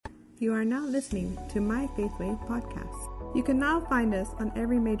You are now listening to My Faithway podcast. You can now find us on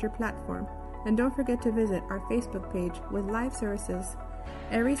every major platform, and don't forget to visit our Facebook page with live services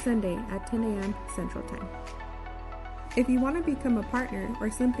every Sunday at 10 a.m. Central Time. If you want to become a partner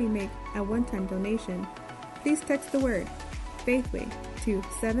or simply make a one-time donation, please text the word Faithway to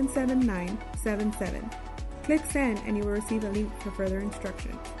 77977. Click send and you will receive a link for further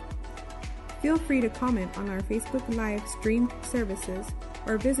instructions. Feel free to comment on our Facebook Live streamed services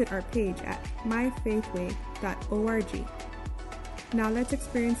or visit our page at myfaithway.org. Now let's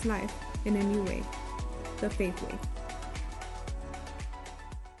experience life in a new way, the Faith Way.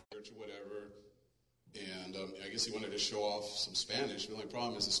 Church or whatever, and I guess he wanted to show off some Spanish. The only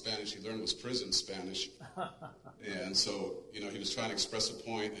problem is the Spanish he learned was prison Spanish. And so, he was trying to express a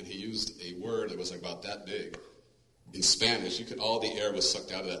point, and he used a word that was like about that big. In Spanish, all the air was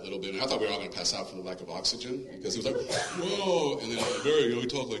sucked out of that little bit. And I thought we were all going to pass out from the lack of oxygen, because he was like, whoa, and then Barry, we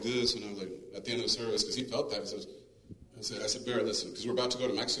talk like this, and I was like, at the end of the service, because he felt that, I said, Barry, listen, because we're about to go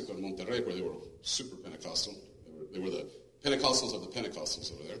to Mexico, to Monterrey, where they were super Pentecostal. They were the Pentecostals of the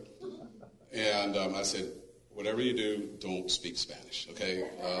Pentecostals over there. And I said, whatever you do, don't speak Spanish, okay?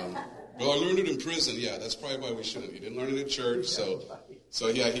 Well, I learned it in prison. Yeah, that's probably why we shouldn't. You didn't learn it in church, so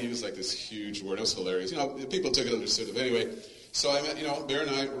yeah, he used like this huge word. It was hilarious. People took it understood it. But anyway, so I met, Bear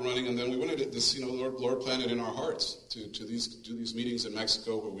and I were running, and then we wanted to, this, Lord planted in our hearts to do these meetings in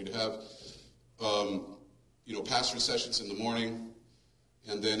Mexico where we'd have, pastor sessions in the morning,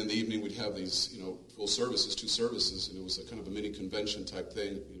 and then in the evening we'd have these, full services, 2 services, and it was a kind of a mini convention type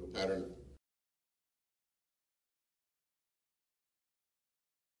thing, pattern.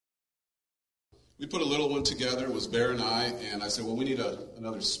 We put a little one together. It was Bear and I said, well, we need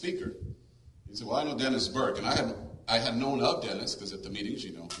another speaker. He said, well, I know Dennis Burke, and I had known of Dennis, because at the meetings,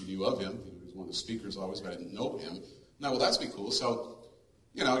 you knew of him. He was one of the speakers always, but I didn't know him. Now, well, that's be cool. So,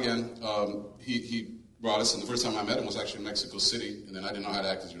 again, he brought us, and the first time I met him was actually in Mexico City, and then I didn't know how to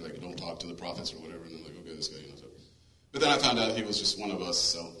act, because you're like, don't talk to the prophets or whatever, and I'm like, okay, this guy, So. But then I found out he was just one of us,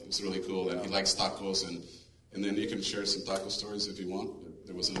 so it was really cool, and he likes tacos, and then you can share some taco stories if you want.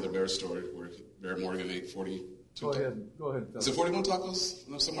 There was another Bear story where Bear Morgan ate 42 Go ahead. Is it 41 tacos?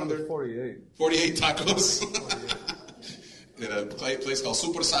 No, somewhere there? 48. 48 tacos. In a place called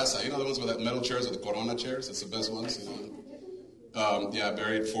Super Salsa. The ones with that metal chairs or the Corona chairs? That's the best ones,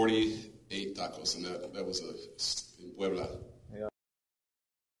 Bear ate 48 tacos, and that was in Puebla. Yeah.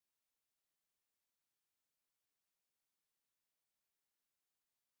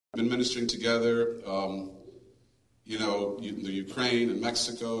 We've been ministering together, the Ukraine and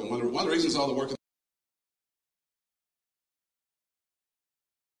Mexico, and one of the reasons all the work.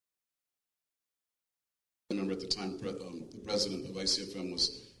 I remember at the time the president of ICFM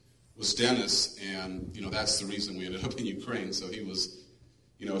was Dennis, and that's the reason we ended up in Ukraine. So he was,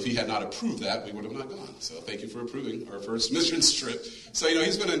 if he had not approved that, we would have not gone. So thank you for approving our first mission trip. So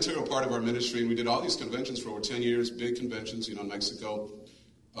he's been an integral part of our ministry, and we did all these conventions for over 10 years, big conventions, in Mexico,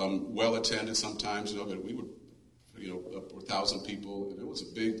 well attended sometimes, but we would. Up to 1,000 people, and it was a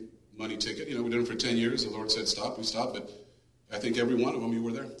big money ticket. We did it for 10 years. The Lord said stop, we stopped, but I think every one of them you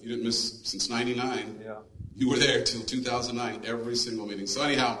were there. You didn't miss since 99. Yeah. You were there till 2009, every single meeting. So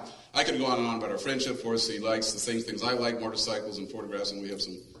anyhow, I could go on and on about our friendship. For us, he likes the same things I like, motorcycles and photographs, and we have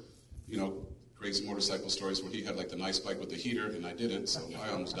some, crazy motorcycle stories where he had like the nice bike with the heater, and I didn't, so I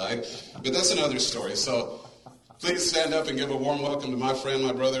almost died. But that's another story. So please stand up and give a warm welcome to my friend,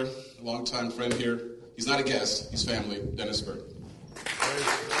 my brother, a longtime friend here. He's not a guest. He's family. Dennis Burke. Thanks,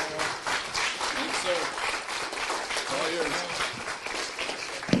 sir. All yours.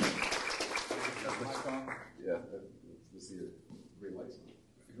 Yeah, let's see the green lights on.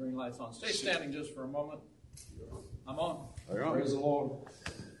 The green lights on. Stay standing just for a moment. I'm on. Praise the Lord.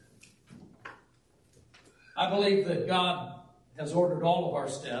 I believe that God has ordered all of our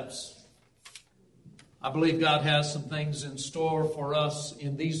steps. I believe God has some things in store for us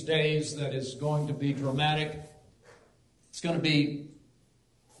in these days that is going to be dramatic. It's going to be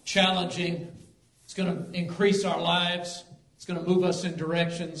challenging. It's going to increase our lives. It's going to move us in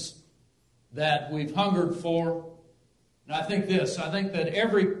directions that we've hungered for. And I think that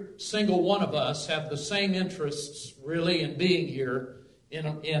every single one of us have the same interests really in being here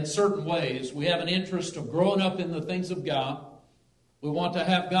in certain ways. We have an interest of growing up in the things of God. We want to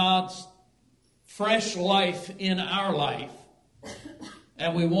have God's fresh life in our life,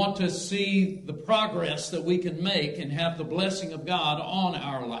 and we want to see the progress that we can make and have the blessing of God on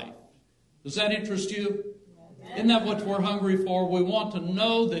our life. Does that interest you? Isn't that what we're hungry for? We want to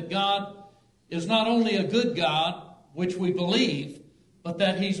know that God is not only a good God, which we believe, but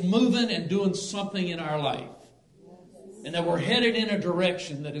that He's moving and doing something in our life. and that we're headed in a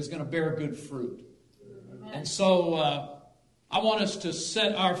direction that is going to bear good fruit. And so I want us to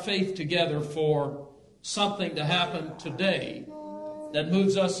set our faith together for something to happen today that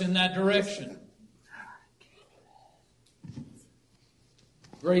moves us in that direction.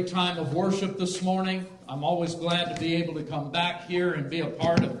 Great time of worship this morning. I'm always glad to be able to come back here and be a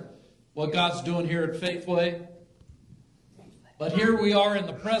part of what God's doing here at Faithway. But here we are in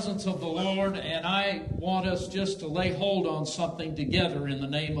the presence of the Lord, and I want us just to lay hold on something together in the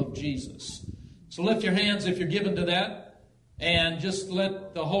name of Jesus. So lift your hands if you're given to that, and just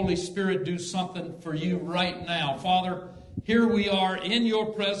let the Holy Spirit do something for you right now. Father, here we are in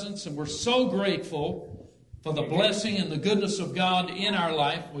your presence, and we're so grateful for the blessing and the goodness of God in our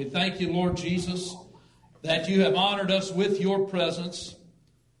life. We thank you, Lord Jesus, that you have honored us with your presence.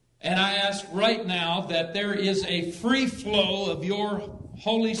 And I ask right now that there is a free flow of your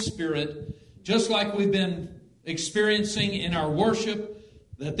Holy Spirit, just like we've been experiencing in our worship,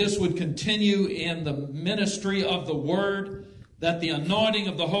 that this would continue in the ministry of the Word, that the anointing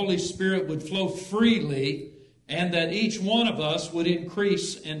of the Holy Spirit would flow freely, and that each one of us would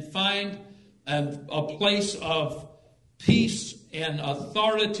increase and find a place of peace and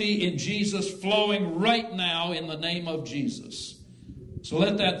authority in Jesus flowing right now in the name of Jesus. So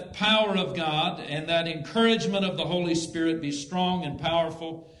let that power of God and that encouragement of the Holy Spirit be strong and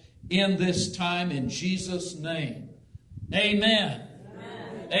powerful in this time in Jesus' name. Amen.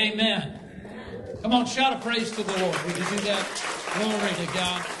 Amen. Amen. Amen. Come on, shout a praise to the Lord. Would you do that? Glory to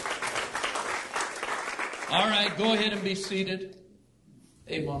God. All right, go ahead and be seated.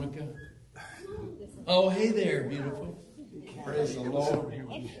 Hey, Monica. Oh, hey there, beautiful. Praise the Lord.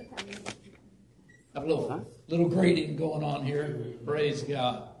 Have a little greeting going on here. Praise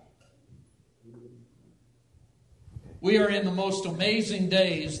God. We are in the most amazing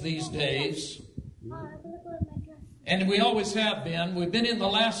days these days. And we always have been. We've been in the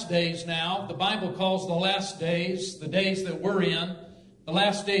last days now. The Bible calls the last days, the days that we're in. The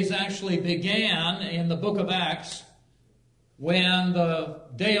last days actually began in the book of Acts, when the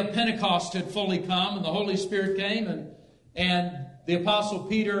day of Pentecost had fully come and the Holy Spirit came, and the Apostle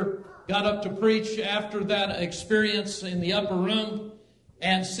Peter got up to preach after that experience in the upper room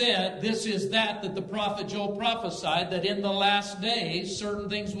and said, this is that the prophet Joel prophesied, that in the last days certain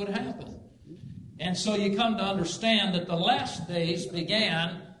things would happen. And so you come to understand that the last days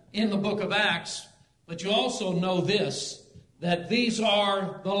began in the book of Acts, but you also know this, that these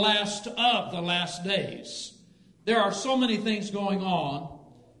are the last of the last days. There are so many things going on,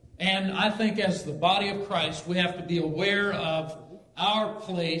 and I think as the body of Christ, we have to be aware of our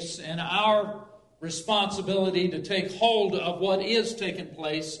place and our responsibility to take hold of what is taking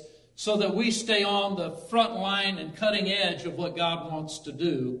place so that we stay on the front line and cutting edge of what God wants to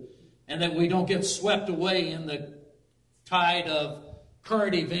do, and that we don't get swept away in the tide of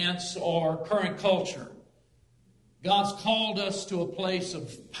current events or current culture. God's called us to a place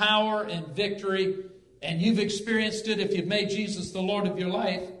of power and victory, and you've experienced it if you've made Jesus the Lord of your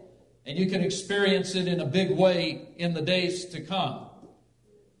life, and you can experience it in a big way in the days to come.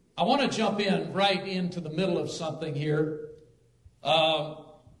 I want to jump in right into the middle of something here.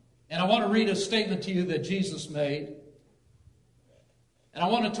 And I want to read a statement to you that Jesus made. And I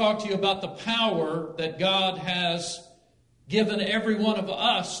want to talk to you about the power that God has given every one of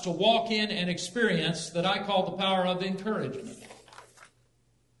us to walk in and experience, that I call the power of encouragement.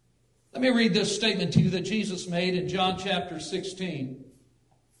 Let me read this statement to you that Jesus made in John chapter 16.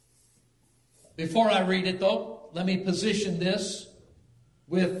 Before I read it, though, let me position this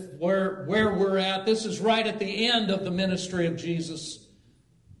with where we're at. This is right at the end of the ministry of Jesus,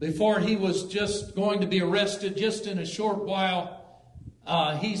 before he was just going to be arrested. Just in a short while,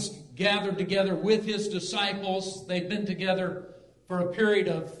 he's gathered together with his disciples. They've been together for a period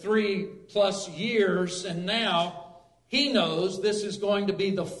of 3+ years, and now he knows this is going to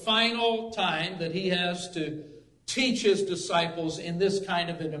be the final time that he has to teach his disciples in this kind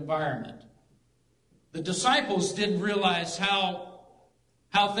of an environment. The disciples didn't realize how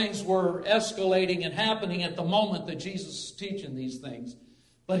things were escalating and happening at the moment that Jesus is teaching these things.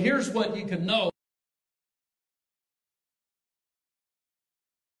 But here's what you can know.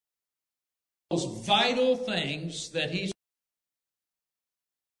 Those vital things that he's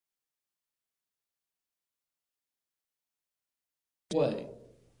way.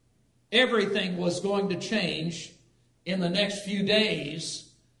 Everything was going to change in the next few days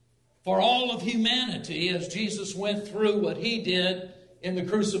for all of humanity as Jesus went through what he did in the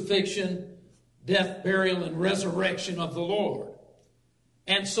crucifixion, death, burial, and resurrection of the Lord.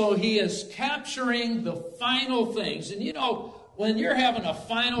 And so he is capturing the final things. And you know, when you're having a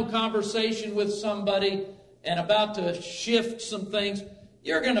final conversation with somebody and about to shift some things,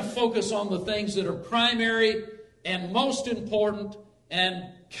 you're going to focus on the things that are primary and most important and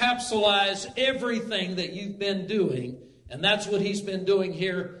capsulize everything that you've been doing. And that's what he's been doing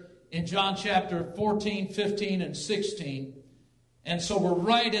here in John chapter 14, 15, and 16. And so we're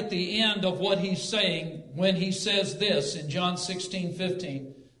right at the end of what he's saying when he says this in John 16,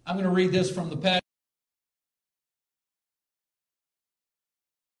 15. I'm going to read this from the Passion.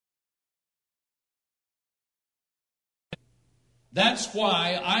 That's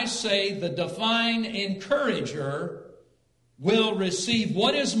why I say the divine encourager will receive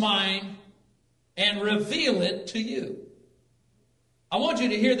what is mine and reveal it to you. I want you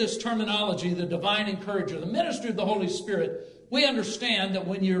to hear this terminology, the divine encourager, the ministry of the Holy Spirit. We understand that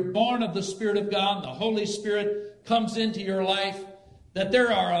when you're born of the Spirit of God and the Holy Spirit comes into your life, that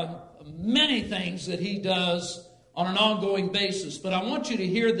there are many things that he does on an ongoing basis. But I want you to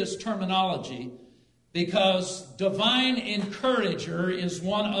hear this terminology, because divine encourager is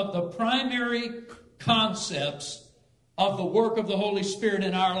one of the primary concepts of the work of the Holy Spirit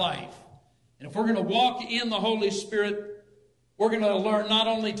in our life. And if we're going to walk in the Holy Spirit, we're going to learn not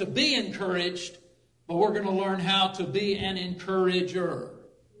only to be encouraged, but we're going to learn how to be an encourager.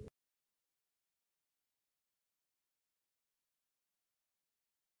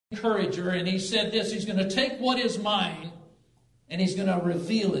 Encourager, and he said this, he's going to take what is mine and he's going to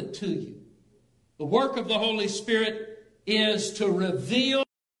reveal it to you. The work of the Holy Spirit is to reveal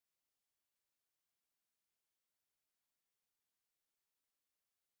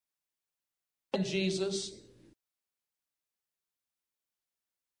Jesus.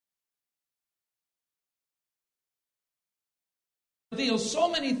 Reveals so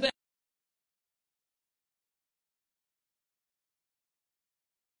many things.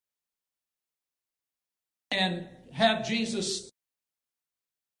 And have Jesus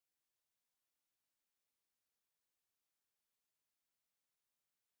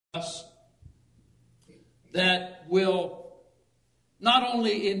us that will not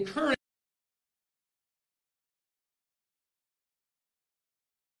only encourage,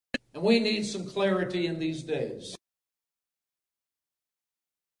 and we need some clarity in these days.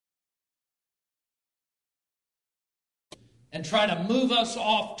 And try to move us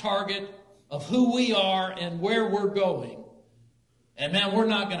off target of who we are and where we're going. And man, we're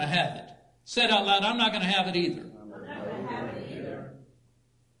not going to have it. Say it out loud, I'm not going to have it either. I'm not going to have it either.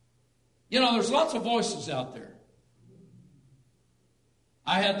 You know, there's lots of voices out there.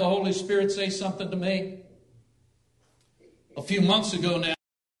 I had the Holy Spirit say something to me a few months ago now.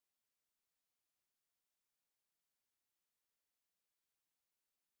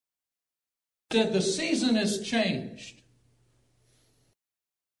 He said, the season has changed.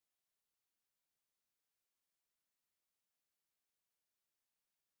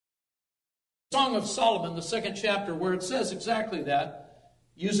 Song of Solomon, the 2nd chapter, where it says exactly that,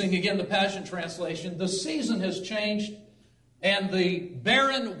 using again the Passion Translation, the season has changed and the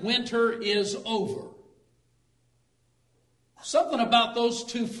barren winter is over. Something about those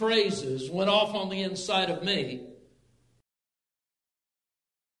two phrases went off on the inside of me.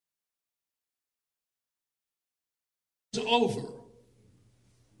 It's over.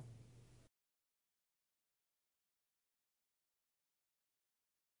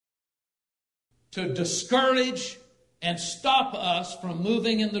 To discourage and stop us from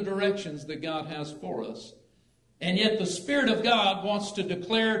moving in the directions that God has for us. And yet the Spirit of God wants to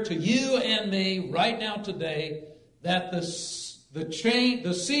declare to you and me right now today that the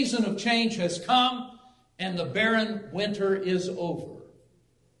season of change has come and the barren winter is over.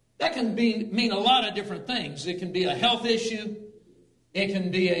 That can mean a lot of different things. It can be a health issue. It can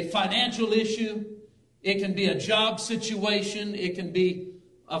be a financial issue. It can be a job situation. It can be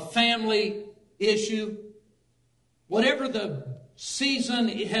a family issue. Whatever the season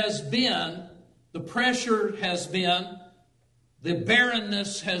has been, the pressure has been, the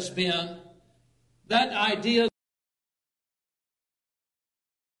barrenness has been, that idea.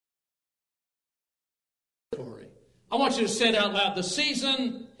 I want you to say it out loud. The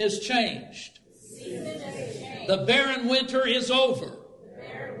season has changed. The barren winter is over.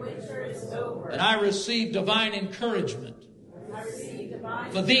 And I receive divine encouragement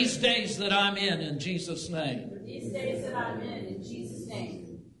for these days that I'm in Jesus' name. For these days that I'm in Jesus'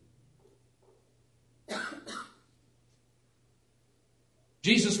 name.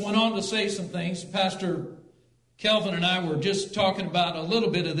 Jesus went on to say some things. Pastor Kelvin and I were just talking about a little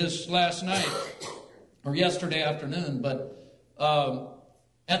bit of this last night or yesterday afternoon. But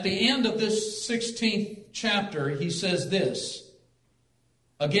at the end of this 16th chapter, he says this.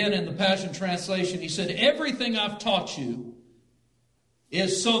 Again, in the Passion Translation, he said, everything I've taught you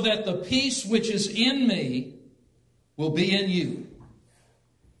is so that the peace which is in me will be in you,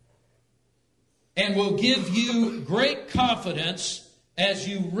 and will give you great confidence as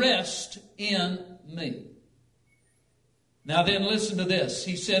you rest in me. Now then, listen to this.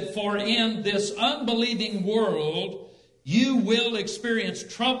 He said, for in this unbelieving world, you will experience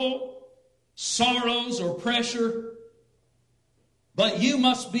trouble, sorrows, or pressure, but you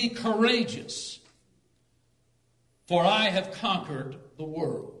must be courageous, for I have conquered the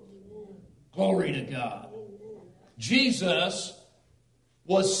world. Glory to God. Jesus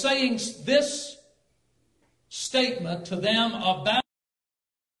was saying this statement to them about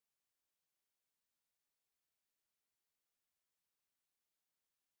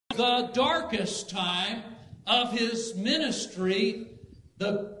the darkest time of his ministry.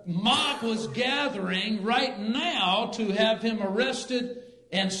 The mob was gathering right now to have him arrested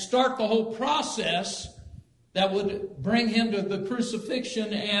and start the whole process that would bring him to the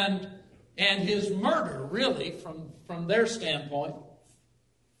crucifixion and his murder, really, from their standpoint.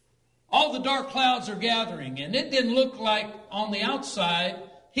 All the dark clouds are gathering, and it didn't look like on the outside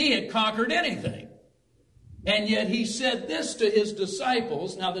he had conquered anything. And yet he said this to his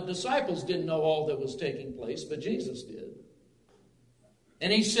disciples. Now the disciples didn't know all that was taking place, but Jesus did.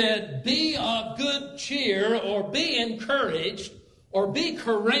 And he said, be of good cheer, or be encouraged, or be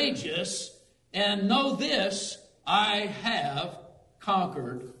courageous, and know this, I have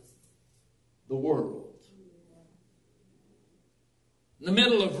conquered the world. In the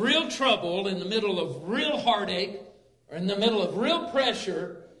middle of real trouble, in the middle of real heartache, or in the middle of real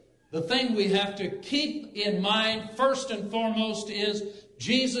pressure, the thing we have to keep in mind first and foremost is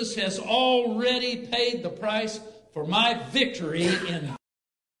Jesus has already paid the price for my victory in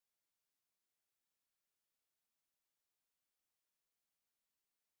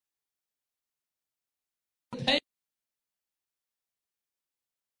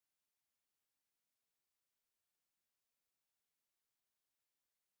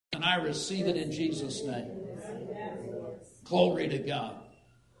and I receive it in Jesus' name. Glory to God.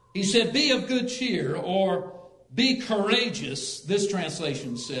 He said, be of good cheer, or be courageous. This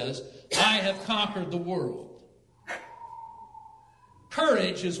translation says, I have conquered the world.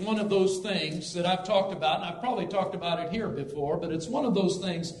 Courage is one of those things that I've talked about, and I've probably talked about it here before, but it's one of those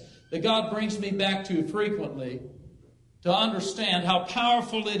things that God brings me back to frequently to understand how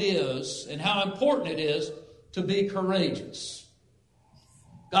powerful it is and how important it is to be courageous.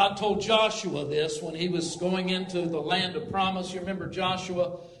 God told Joshua this when he was going into the land of promise. You remember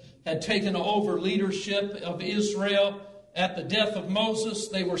Joshua had taken over leadership of Israel at the death of Moses.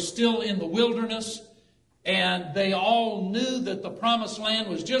 They were still in the wilderness, and they all knew that the promised land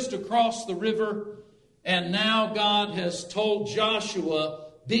was just across the river. And now God has told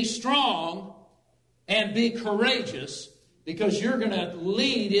Joshua, be strong and be courageous, because you're going to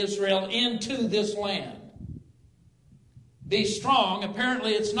lead Israel into this land. Be strong.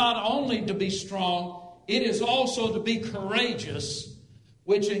 Apparently, it's not only to be strong, it is also to be courageous,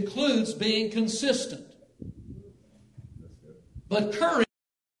 which includes being consistent. But courage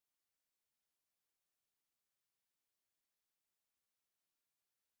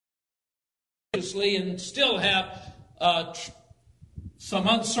and still have some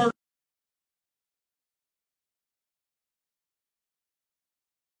uncertainty.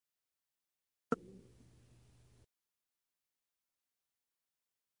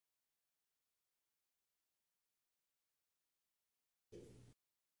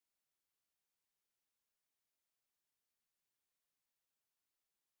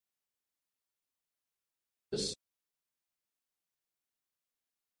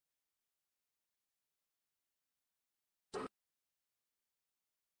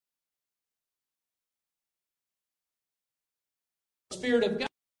 Spirit of God.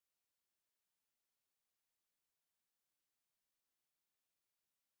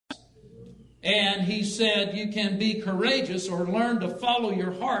 And he said you can be courageous or learn to follow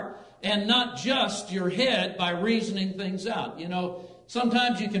your heart and not just your head by reasoning things out. You know,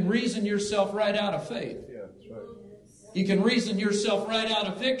 sometimes you can reason yourself right out of faith. Yeah, that's right. You can reason yourself right out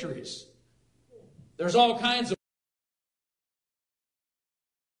of victories. There's all kinds of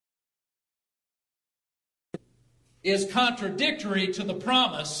is contradictory to the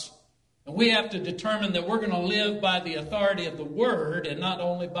promise, and we have to determine that we're going to live by the authority of the Word and not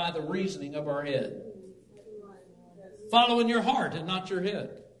only by the reasoning of our head. Following your heart and not your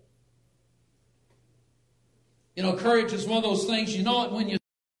head. You know, courage is one of those things, you know it when you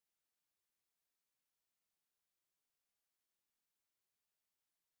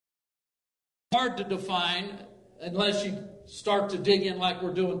hard to define unless you start to dig in like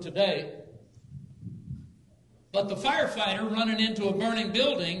we're doing today. But the firefighter running into a burning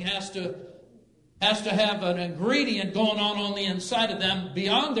building has to have an ingredient going on the inside of them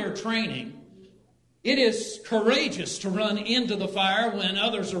beyond their training. It is courageous to run into the fire when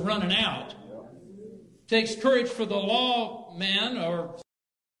others are running out. It takes courage for the lawman or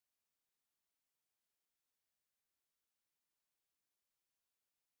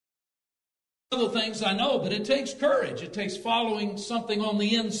other things I know, but it takes courage. It takes following something on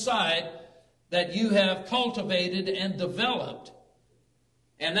the inside that you have cultivated and developed.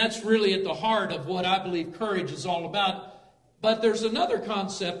 And that's really at the heart of what I believe courage is all about. But there's another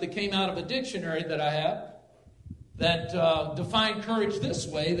concept that came out of a dictionary that I have that defined courage this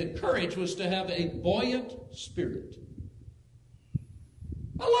way, that courage was to have a buoyant spirit.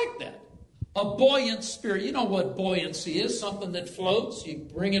 I like that. A buoyant spirit. You know what buoyancy is, something that floats. You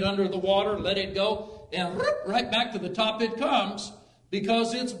bring it under the water, let it go, and right back to the top it comes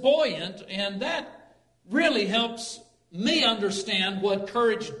because it's buoyant. And that really helps me understand what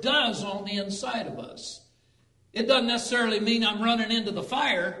courage does on the inside of us. It doesn't necessarily mean I'm running into the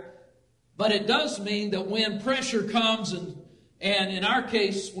fire, but it does mean that when pressure comes, and in our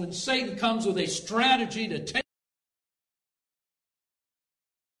case, when Satan comes with a strategy to take,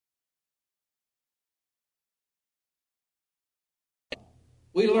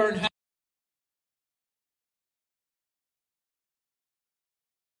 we learn how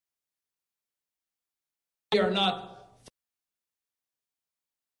we are not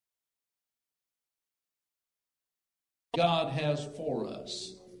God has for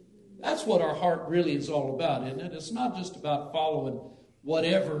us. That's what our heart really is all about, isn't it? It's not just about following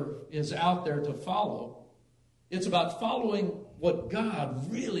whatever is out there to follow. It's about following what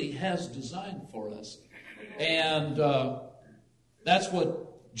God really has designed for us. And that's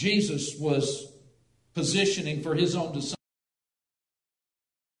what Jesus was positioning for his own disciples.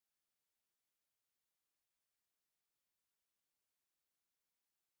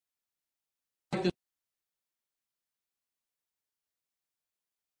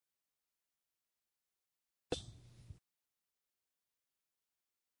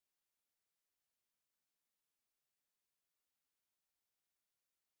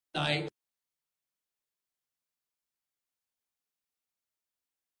 Night.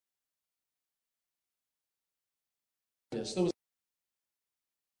 Yes, there was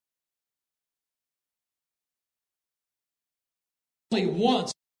only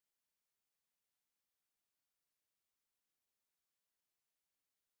once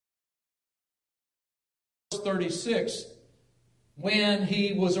verse 36 when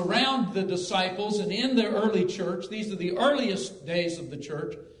he was around the disciples and in the early church. These are the earliest days of the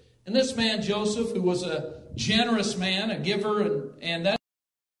church. And this man Joseph, who was a generous man, a giver, and that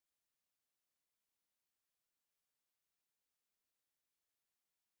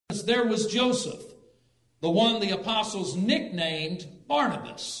there was Joseph, the one the apostles nicknamed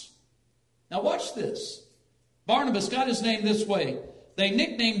Barnabas. Now watch this. Barnabas got his name this way. They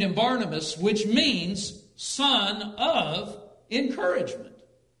nicknamed him Barnabas, which means son of encouragement.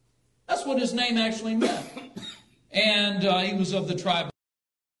 That's what his name actually meant. And he was of the tribe.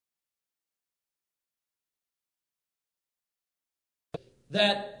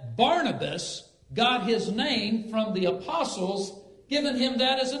 That Barnabas got his name from the apostles giving him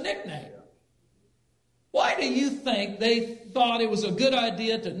that as a nickname. Why do you think they thought it was a good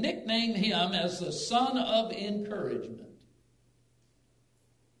idea to nickname him as the son of encouragement?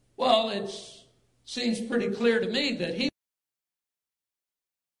 Well, it seems pretty clear to me that he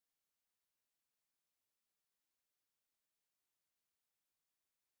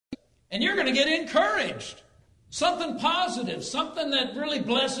and you're going to get encouraged. Something positive, something that really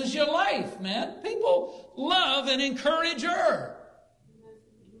blesses your life, man. People love an encourager.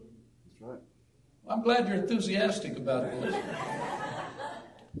 That's right. Well, I'm glad you're enthusiastic about it.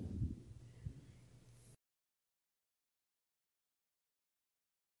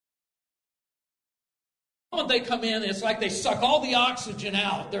 When they come in, it's like they suck all the oxygen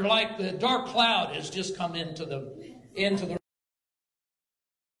out. They're like the dark cloud has just come into the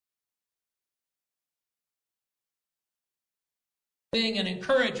being an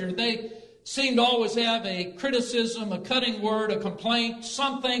encourager. They seem to always have a criticism, a cutting word, a complaint,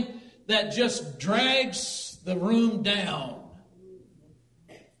 something that just drags the room down.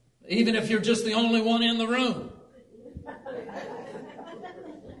 Even if you're just the only one in the room.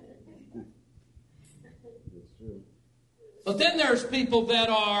 But then there's people that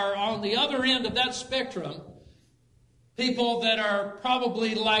are on the other end of that spectrum, people that are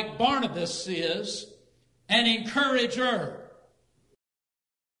probably like Barnabas is, an encourager.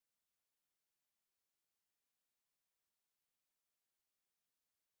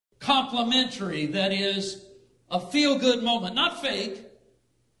 Complimentary, that is, a feel-good moment, not fake,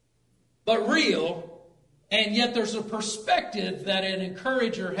 but real. And yet there's a perspective that an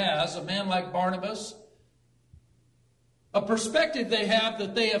encourager has, a man like Barnabas, a perspective they have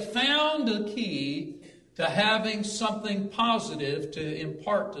that they have found a key to having something positive to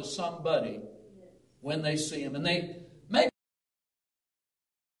impart to somebody when they see him. And they make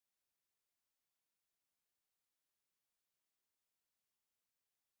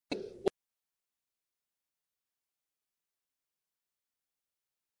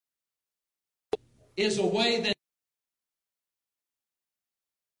is a way that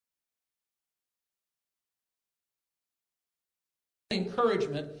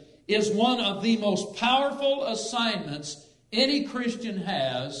encouragement is one of the most powerful assignments any Christian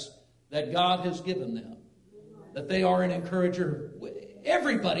has that God has given them. That they are an encourager.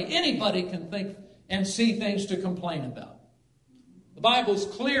 Everybody, anybody can think and see things to complain about. The Bible's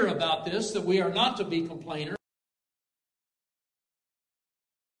clear about this, that we are not to be complainers.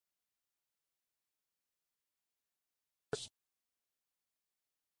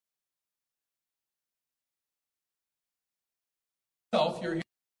 You're here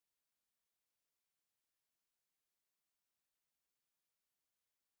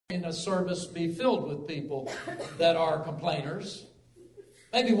in a service be filled with people that are complainers.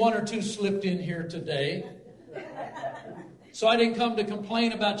 Maybe one or two slipped in here today. So I didn't come to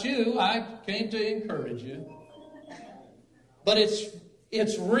complain about you. I came to encourage you. But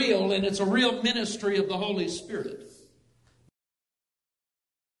it's real, and it's a real ministry of the Holy Spirit.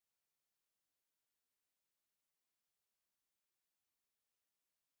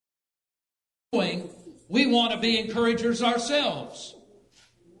 We want to be encouragers ourselves.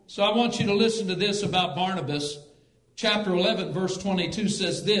 So I want you to listen to this about Barnabas. Chapter 11, verse 22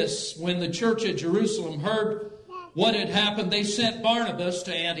 says this: when the church at Jerusalem heard what had happened, they sent Barnabas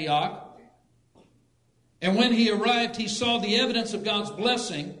to Antioch. And when he arrived, he saw the evidence of God's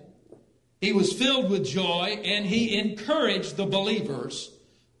blessing. He was filled with joy, and he encouraged the believers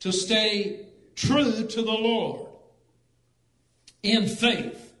to stay true to the Lord in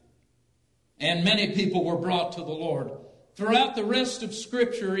faith. And many people were brought to the Lord. Throughout the rest of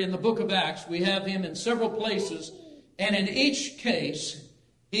Scripture in the book of Acts, we have him in several places. And in each case,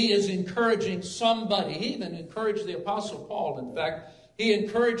 he is encouraging somebody. He even encouraged the Apostle Paul. In fact, he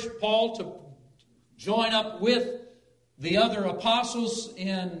encouraged Paul to join up with the other apostles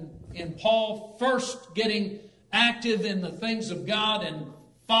in Paul first getting active in the things of God and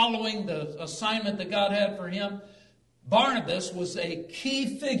following the assignment that God had for him. Barnabas was a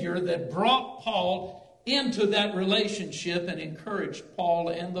key figure that brought Paul into that relationship and encouraged Paul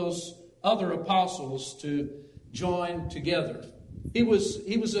and those other apostles to join together. He was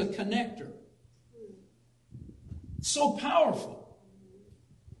a connector. So powerful.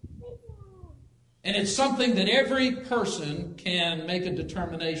 And it's something that every person can make a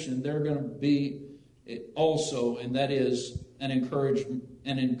determination they're going to be also, and that is an encourager.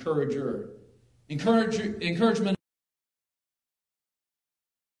 Encouragement.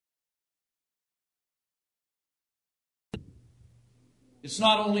 It's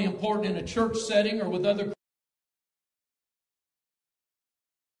not only important in a church setting or with other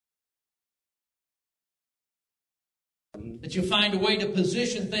that you find a way to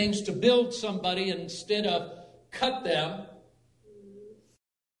position things to build somebody instead of cut them.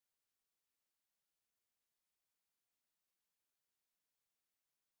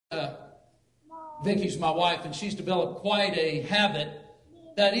 Vicky's my wife, and she's developed quite a habit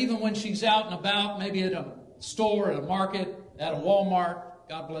that even when she's out and about, maybe at a store, at a market, at a Walmart,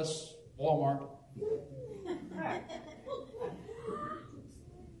 God bless Walmart,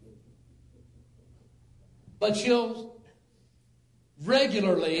 but she'll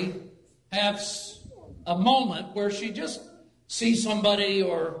regularly have a moment where she just sees somebody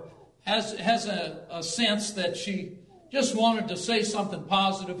or has a sense that she just wanted to say something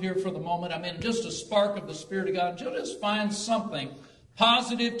positive here for the moment. I mean, just a spark of the Spirit of God. And she'll just find something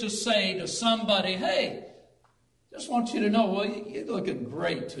positive to say to somebody. Hey, just want you to know, well, you're looking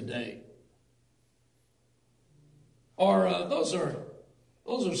great today. Or those are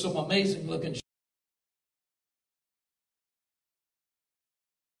some amazing looking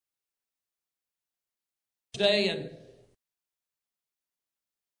today. And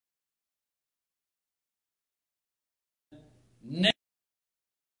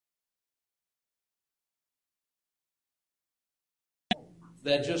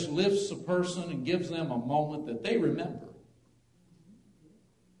that just lifts a person and gives them a moment that they remember.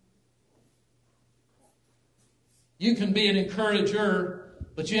 You can be an encourager,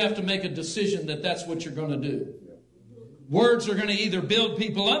 but you have to make a decision that that's what you're going to do. Words are going to either build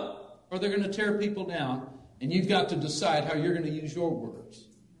people up or they're going to tear people down. And you've got to decide how you're going to use your words.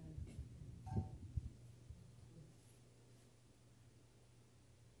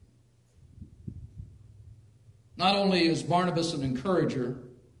 Not only is Barnabas an encourager,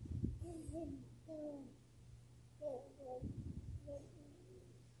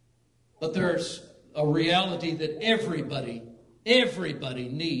 but there's a reality that everybody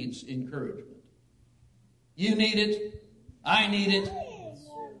needs encouragement. You need it. I need it.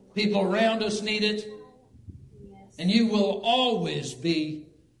 People around us need it. And you will always be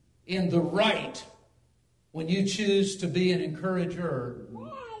in the right when you choose to be an encourager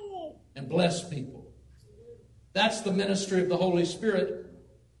and bless people. That's the ministry of the Holy Spirit,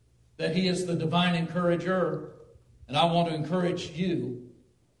 that He is the divine encourager. And I want to encourage you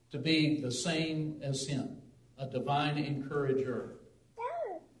to be the same as Him, a divine encourager.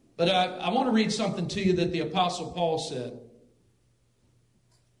 But I want to read something to you that the Apostle Paul said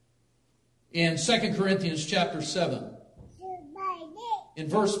in 2 Corinthians chapter 7. In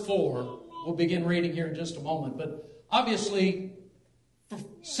verse 4, we'll begin reading here in just a moment. But obviously,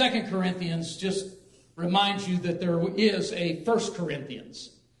 2 Corinthians just reminds you that there is a 1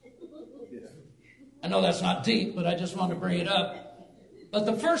 Corinthians. I know that's not deep, but I just want to bring it up. But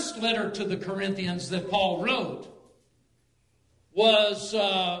the first letter to the Corinthians that Paul wrote was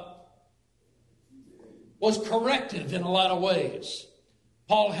corrective in a lot of ways.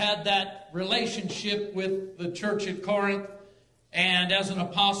 Paul had that relationship with the church at Corinth, and as an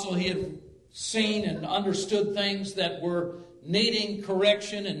apostle, he had seen and understood things that were needing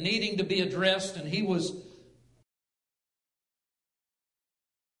correction and needing to be addressed, and he was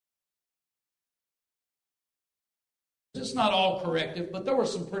it's not all corrective, but there were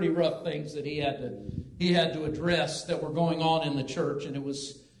some pretty rough things that he had to address that were going on in the church, and it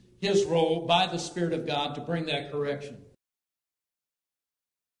was his role by the Spirit of God to bring that correction.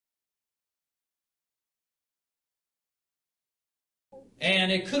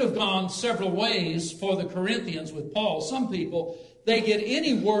 And it could have gone several ways for the Corinthians with Paul. Some people, they get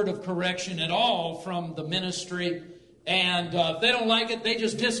any word of correction at all from the ministry, and if they don't like it, they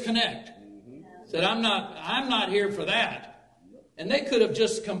just disconnect. Said, I'm not here for that. And they could have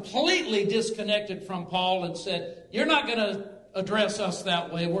just completely disconnected from Paul and said, you're not going to address us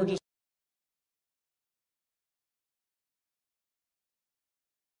that way. We're just...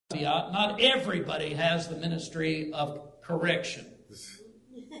 Not everybody has the ministry of correction.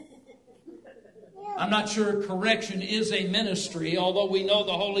 I'm not sure correction is a ministry, although we know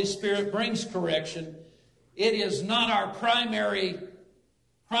the Holy Spirit brings correction. It is not our primary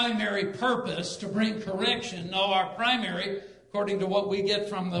purpose to bring correction. No, our primary, according to what we get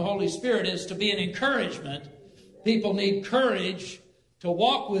from the Holy Spirit, is to be an encouragement. People need courage to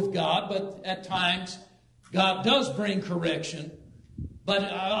walk with God, but at times God does bring correction. But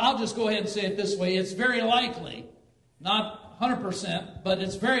I'll just go ahead and say it this way. It's very likely, not 100%, but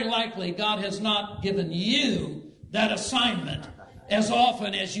it's very likely God has not given you that assignment as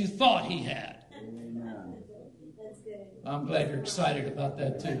often as you thought He had. I'm glad you're excited about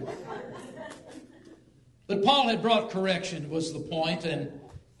that too. But Paul had brought correction, was the point,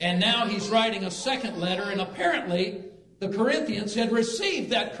 and now he's writing a second letter, and apparently the Corinthians had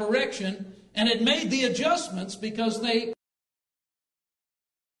received that correction and had made the adjustments because they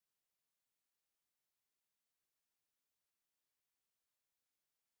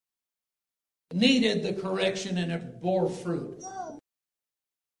needed the correction, and it bore fruit.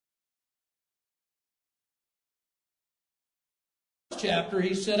 Chapter,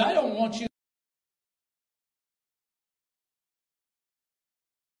 he said, I don't want you.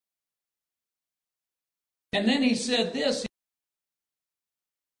 And then he said this.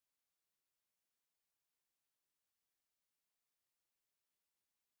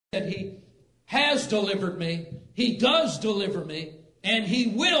 That He has delivered me, He does deliver me, and He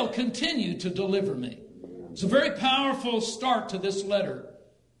will continue to deliver me. It's a very powerful start to this letter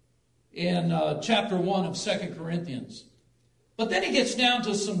in chapter 1 of 2 Corinthians. But then he gets down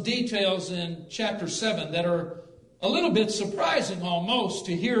to some details in chapter 7 that are a little bit surprising almost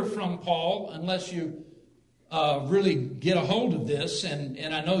to hear from Paul, unless you really get a hold of this,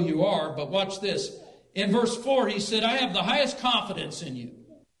 and I know you are, but watch this. In verse 4, he said, I have the highest confidence in you,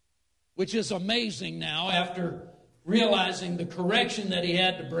 which is amazing now after realizing the correction that he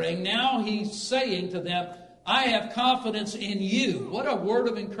had to bring. Now he's saying to them, I have confidence in you. What a word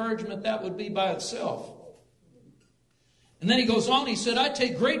of encouragement that would be by itself. And then he goes on, he said, I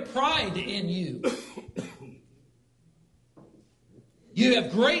take great pride in you. You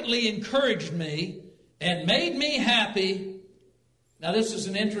have greatly encouraged me and made me happy. Now this is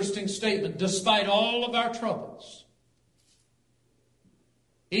an interesting statement. Despite all of our troubles.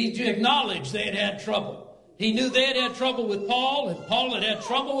 He acknowledged they had had trouble. He knew they had had trouble with Paul, and Paul had had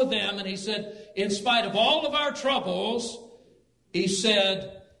trouble with them. And he said, in spite of all of our troubles, he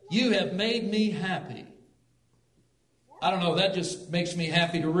said, you have made me happy. I don't know, that just makes me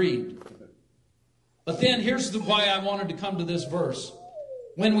happy to read. But then here's why I wanted to come to this verse.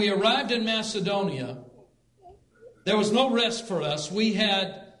 When we arrived in Macedonia, there was no rest for us. We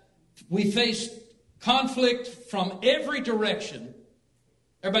faced conflict from every direction.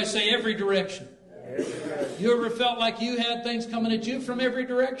 Everybody say every direction. You ever felt like you had things coming at you from every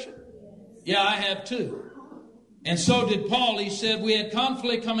direction? Yeah, I have too. And so did Paul. He said we had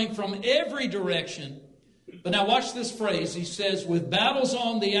conflict coming from every direction. But now watch this phrase. He says, with battles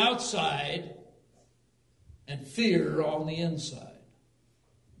on the outside and fear on the inside.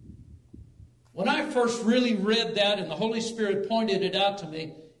 When I first really read that and the Holy Spirit pointed it out to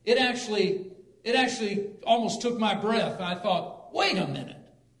me, it actually almost took my breath. I thought, wait a minute.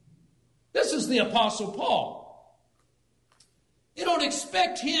 This is the Apostle Paul. You don't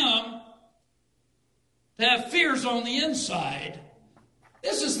expect him to have fears on the inside.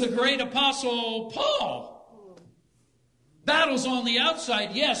 This is the great Apostle Paul. Battles on the outside,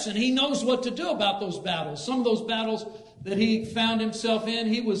 yes, and he knows what to do about those battles. Some of those battles that he found himself in,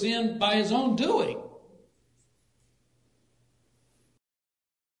 he was in by his own doing.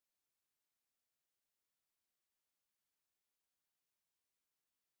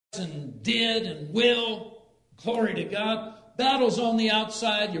 And did and will, glory to God. Battles on the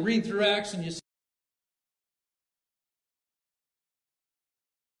outside, you read through Acts and you see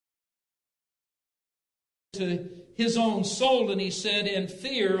to his own soul, and he said, and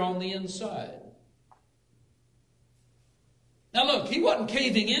fear on the inside. Now look, he wasn't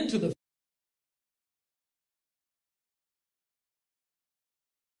caving into the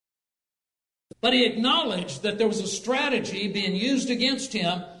but he acknowledged that there was a strategy being used against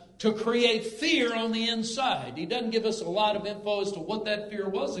him to create fear on the inside. He doesn't give us a lot of info as to what that fear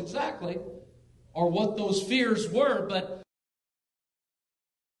was exactly, or what those fears were, but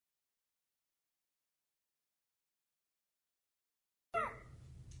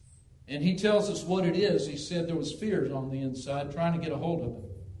and he tells us what it is. He said there was fears on the inside trying to get a hold of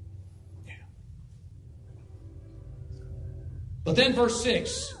it. But then verse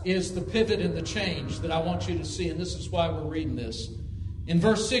 6 is the pivot and the change that I want you to see, and this is why we're reading this. In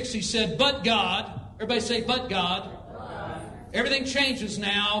verse 6 he said, but God, everybody say, but God. Everything changes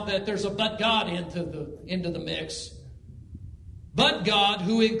now that there's a but God into the mix. But God,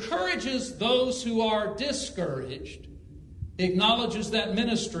 who encourages those who are discouraged, acknowledges that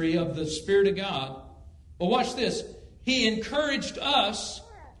ministry of the Spirit of God. But watch this. He encouraged us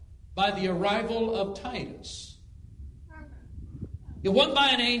by the arrival of Titus. It wasn't by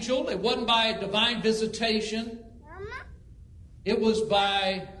an angel. It wasn't by a divine visitation. It was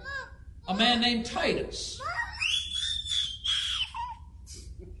by a man named Titus.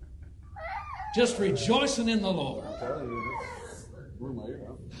 Just rejoicing in the Lord.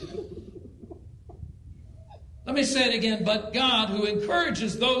 Let me say it again. But God, who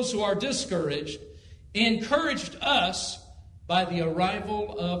encourages those who are discouraged, encouraged us by the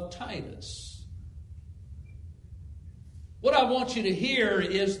arrival of Titus. What I want you to hear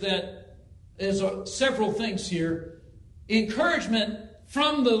is that there's several things here. Encouragement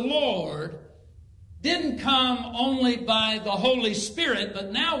from the Lord didn't come only by the Holy Spirit,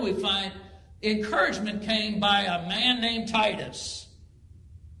 but now we find encouragement came by a man named Titus.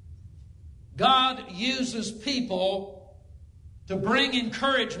 God uses people to bring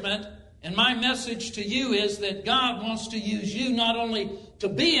encouragement, and my message to you is that God wants to use you not only to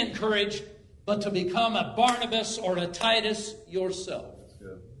be encouraged, but to become a Barnabas or a Titus yourself.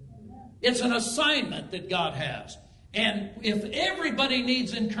 It's an assignment that God has. And if everybody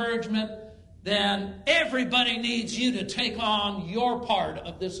needs encouragement, then everybody needs you to take on your part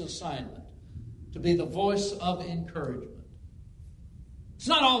of this assignment, to be the voice of encouragement. It's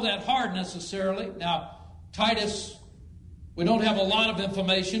not all that hard necessarily. Now, Titus, we don't have a lot of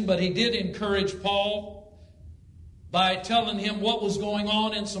information, but he did encourage Paul by telling him what was going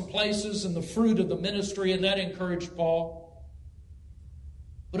on in some places and the fruit of the ministry, and that encouraged Paul.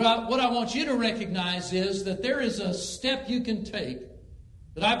 But what I want you to recognize is that there is a step you can take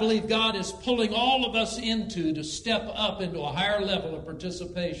that I believe God is pulling all of us into to step up into a higher level of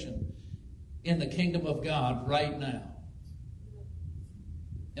participation in the kingdom of God right now.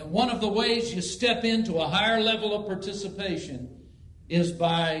 And one of the ways you step into a higher level of participation is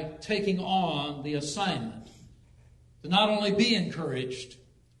by taking on the assignment to not only be encouraged,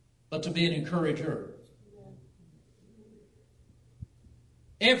 but to be an encourager.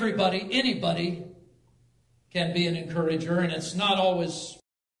 Everybody, anybody can be an encourager, and it's not always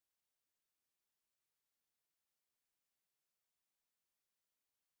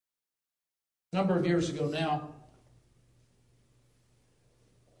A number of years ago now.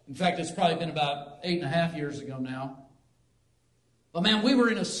 In fact, it's probably been about 8.5 years ago now. But man, we were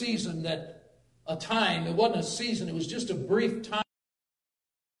in a season it wasn't a season, it was just a brief time.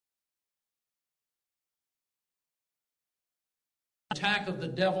 Attack of the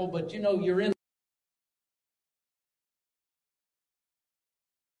devil, but you're in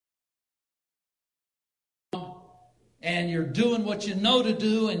and you're doing what you know to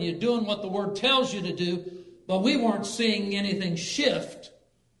do, and you're doing what the Word tells you to do, but we weren't seeing anything shift.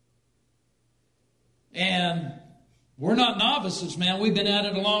 And we're not novices, man. We've been at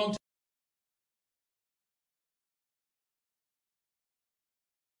it a long time.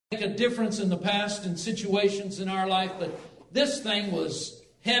 Make a difference in the past and situations in our life, but this thing was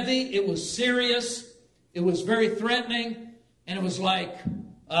heavy, it was serious, it was very threatening, and it was like,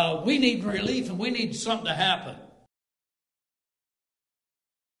 we need relief and we need something to happen.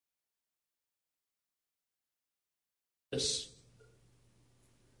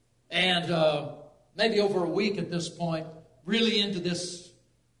 And maybe over a week at this point, really into this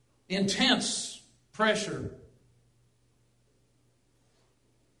intense pressure.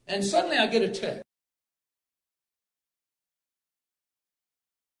 And suddenly I get a text.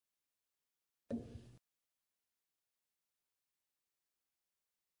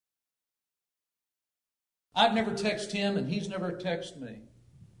 I've never texted him, and he's never texted me.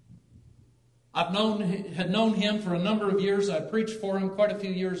 Had known him for a number of years. I preached for him quite a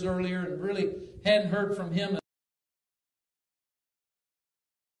few years earlier and really hadn't heard from him.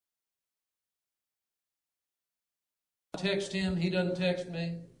 I text him, he doesn't text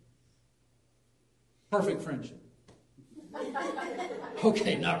me. Perfect friendship.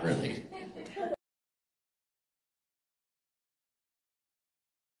 Okay, not really.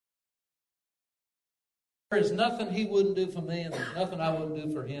 There is nothing he wouldn't do for me, and there's nothing I wouldn't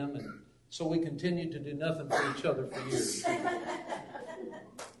do for him, and so we continued to do nothing for each other for years.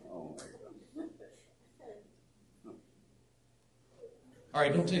 All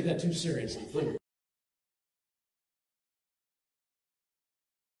right, don't take that too seriously, please.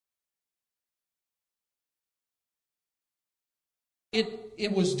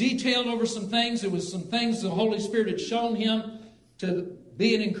 It was detailed over some things. It was some things the Holy Spirit had shown him to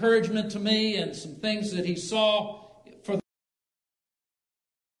be an encouragement to me, and some things that he saw for the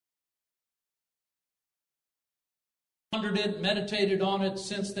pondered it, meditated on it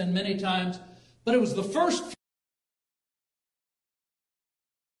since then many times. But it was the first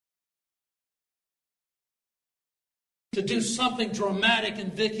to do something dramatic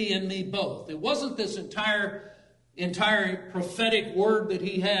in Vicki and me both. It wasn't this entire prophetic word that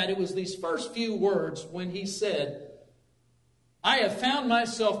he had. It was these first few words when he said, I have found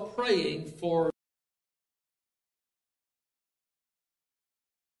myself praying for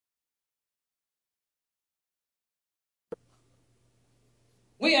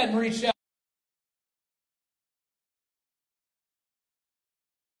we hadn't reached out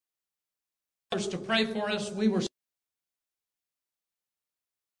to pray for us. We were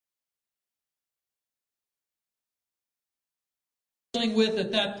dealing with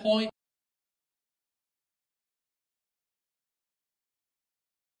at that point.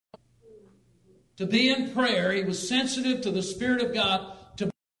 To be in prayer, he was sensitive to the Spirit of God, to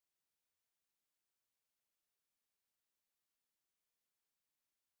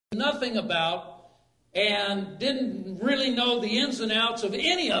nothing about, and didn't really know the ins and outs of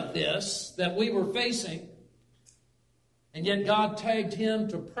any of this that we were facing. And yet God tagged him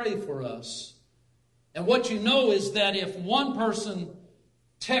to pray for us. And what you know is that if one person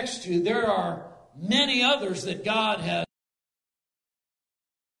texts you, there are many others that God has.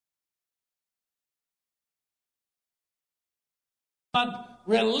 God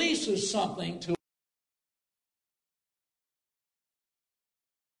releases something to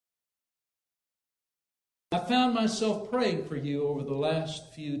I found myself praying for you over the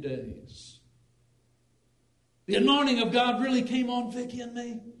last few days. The anointing of God really came on Vicki and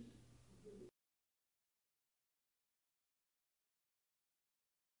me.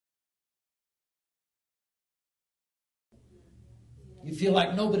 You feel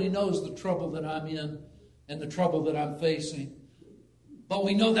like nobody knows the trouble that I'm in and the trouble that I'm facing. But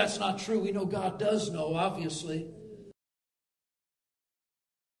we know that's not true. We know God does know, obviously.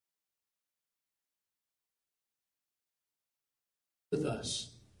 With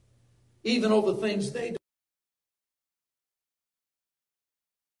us. Even over things they don't.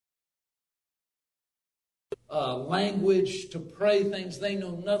 Language to pray things they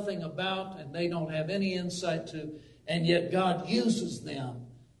know nothing about and they don't have any insight to. And yet God uses them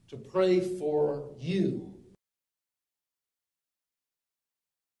to pray for you.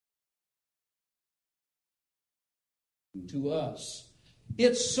 to us.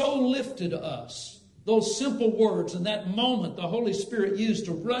 It so lifted us. Those simple words and that moment the Holy Spirit used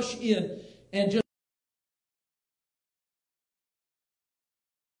to rush in and just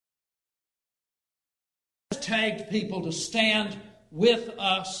tagged people to stand with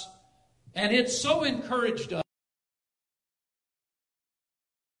us. And it so encouraged us.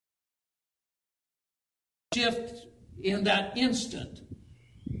 Shift in that instant.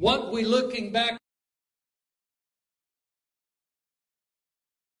 What we looking back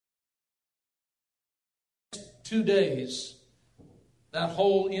 2 days, that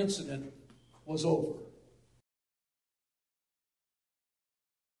whole incident was over.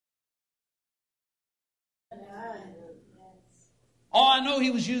 Oh, I know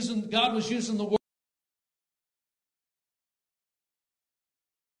God was using the word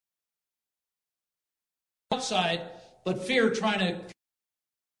outside, but fear trying to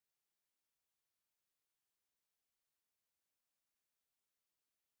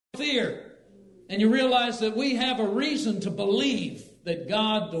fear. And you realize that we have a reason to believe that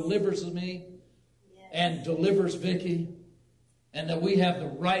God delivers me and delivers Vicky, and that we have the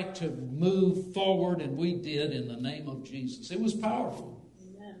right to move forward, and we did in the name of Jesus. It was powerful.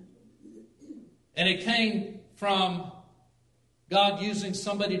 Amen. And it came from God using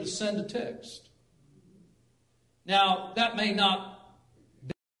somebody to send a text. Now, that may not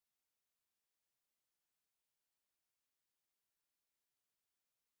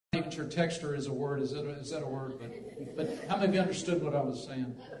your texture is a word. Is that a word? But how many of you understood what I was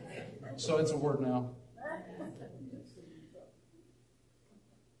saying? So it's a word now.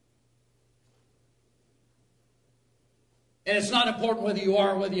 And it's not important whether you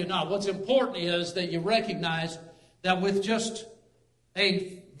are or whether you're not. What's important is that you recognize that with just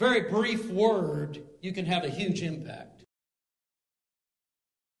a very brief word, you can have a huge impact.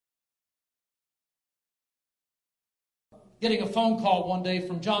 Getting a phone call one day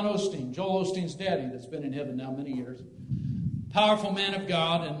from John Osteen, Joel Osteen's daddy, that's been in heaven now many years. Powerful man of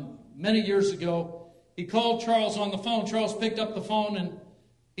God, and many years ago, he called Charles on the phone. Charles picked up the phone and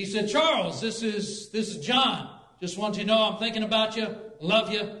he said, "Charles, this is John. Just want you to know I'm thinking about you,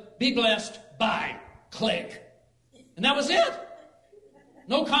 love you, be blessed, bye." Click. And that was it.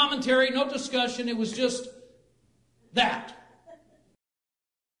 No commentary, no discussion. It was just that.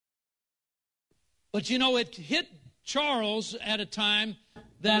 But you know, it hit Charles at a time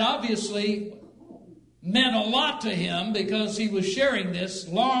that obviously meant a lot to him, because he was sharing this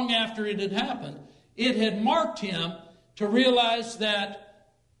long after it had happened. It had marked him to realize that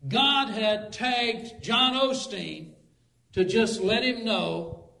God had tagged John Osteen to just let him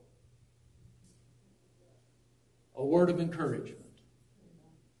know a word of encouragement.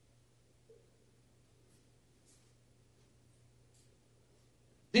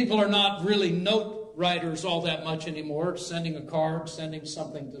 People are not really note writers all that much anymore, sending a card, sending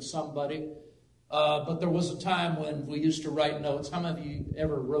something to somebody. But there was a time when we used to write notes. How many of you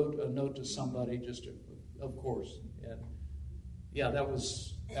ever wrote a note to somebody? Of course. And yeah, that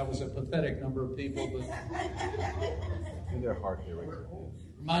was a pathetic number of people. But in their heart, they write it.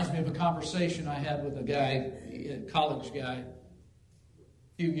 Reminds me of a conversation I had with a guy, a college guy,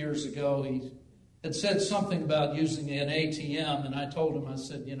 a few years ago. He had said something about using an ATM, and I told him, I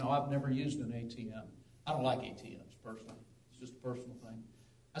said, I've never used an ATM. I don't like ATMs personally. It's just a personal thing.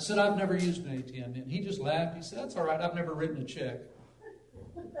 I said, I've never used an ATM. And he just laughed. He said, "That's all right. I've never written a check."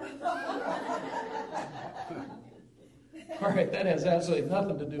 All right, that has absolutely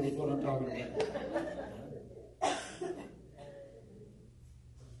nothing to do with what I'm talking about.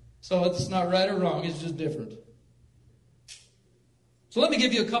 So it's not right or wrong. It's just different. So let me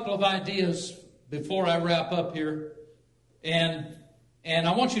give you a couple of ideas before I wrap up here. And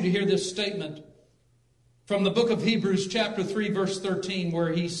I want you to hear this statement from the book of Hebrews chapter 3, verse 13,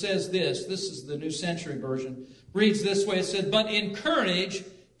 where he says this. This is the New Century Version. Reads this way. It said, "But encourage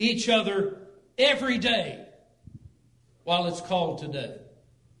each other every day while it's called today."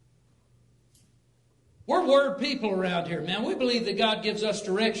 We're word people around here, man. We believe that God gives us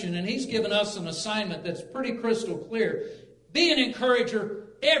direction, and He's given us an assignment that's pretty crystal clear. Be an encourager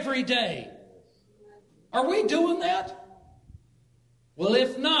every day. Are we doing that? Well,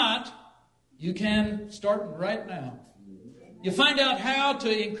 if not, you can start right now. You find out how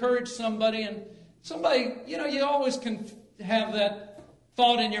to encourage somebody, and somebody, you always can have that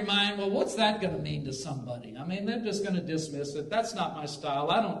thought in your mind, well, what's that going to mean to somebody? I mean, they're just going to dismiss it. That's not my style.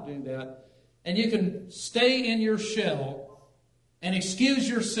 I don't do that. And you can stay in your shell and excuse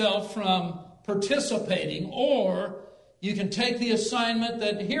yourself from participating, or you can take the assignment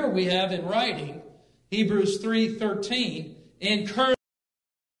that here we have in writing, Hebrews 3:13, encourage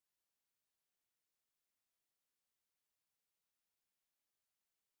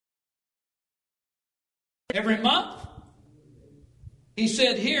every month. He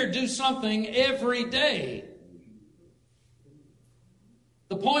said, here, do something every day.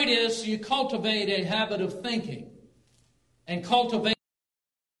 The point is, you cultivate a habit of thinking and cultivate.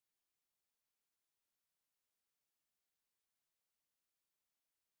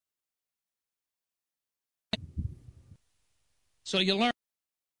 So you learn.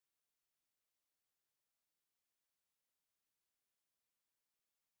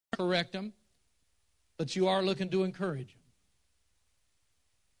 Correct them, but you are looking to encourage them.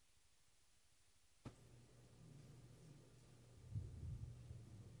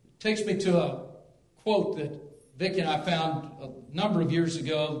 It takes me to a quote that Vicki and I found a number of years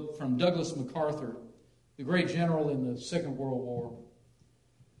ago from Douglas MacArthur, the great general in the Second World War.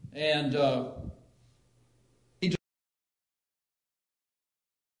 And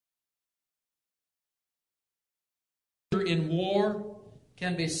in war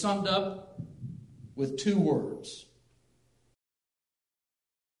can be summed up with two words.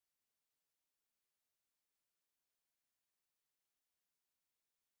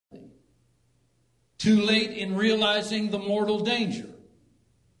 Too late in realizing the mortal danger.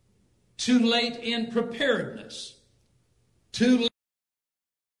 Too late in preparedness. Too late.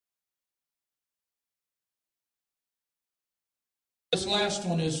 This last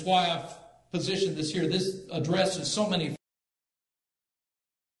one is why I've positioned this here. This addresses so many.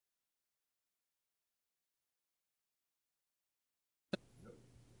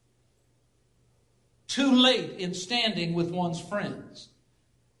 Too late in standing with one's friends.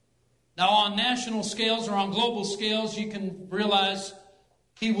 Now, on national scales or on global scales, you can realize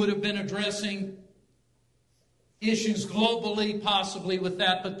he would have been addressing issues globally, possibly with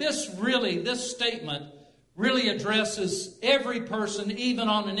that. But this statement really addresses every person, even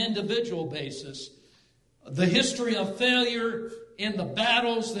on an individual basis. The history of failure in the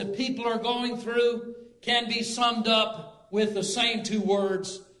battles that people are going through can be summed up with the same two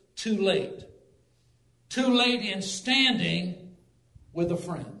words, too late. Too late in standing with a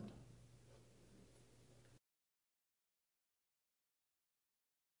friend.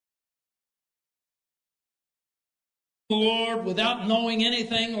 Lord, without knowing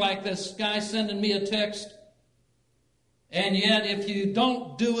anything, like this guy sending me a text, and yet if you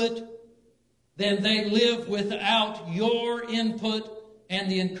don't do it, then they live without your input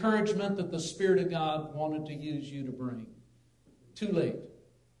and the encouragement that the Spirit of God wanted to use you to bring. Too late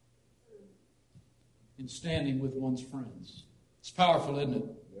in standing with one's friends. It's powerful, isn't it?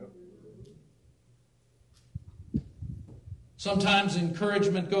 Yep. Sometimes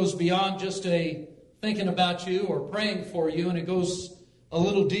encouragement goes beyond just a thinking about you or praying for you, and it goes a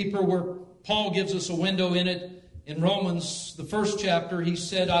little deeper, where Paul gives us a window in it. In Romans, the first chapter, he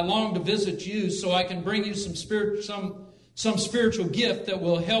said, I long to visit you so I can bring you some spiritual gift that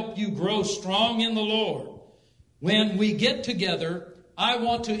will help you grow strong in the Lord. When we get together, I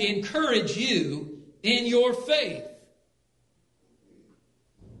want to encourage you in your faith.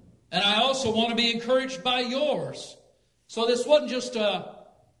 And I also want to be encouraged by yours. So this wasn't just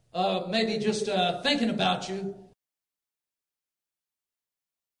maybe just thinking about you.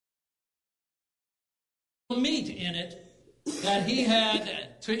 Meat in it that he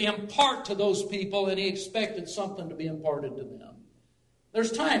had to impart to those people, and he expected something to be imparted to them.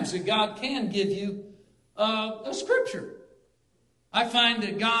 There's times that God can give you a scripture. I find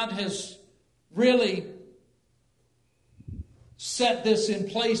that God has really set this in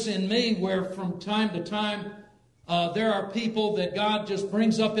place in me, where from time to time there are people that God just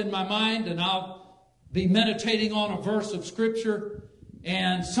brings up in my mind, and I'll be meditating on a verse of Scripture,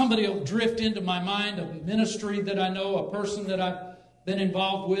 and somebody will drift into my mind, a ministry that I know, a person that I've been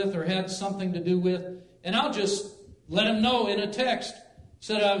involved with or had something to do with, and I'll just let them know in a text.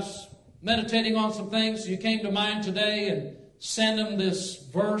 Said I was meditating on some things, you came to mind today, and send them this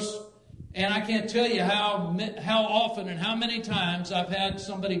verse. And I can't tell you how often and how many times I've had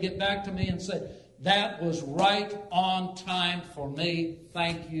somebody get back to me and say, that was right on time for me.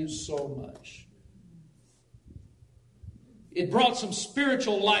 Thank you so much. It brought some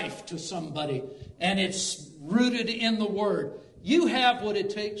spiritual life to somebody, and it's rooted in the Word. You have what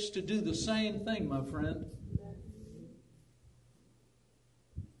it takes to do the same thing, my friend.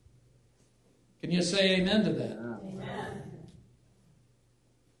 Can you say amen to that? Amen.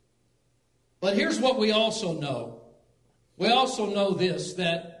 But here's what we also know. We also know this,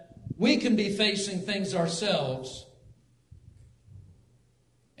 that we can be facing things ourselves,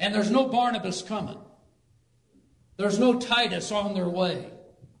 and there's no Barnabas coming. There's no Titus on their way.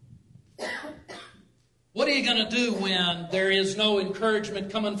 What are you going to do when there is no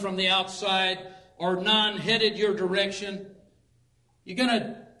encouragement coming from the outside or none headed your direction? You're going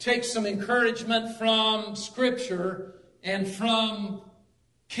to take some encouragement from Scripture and from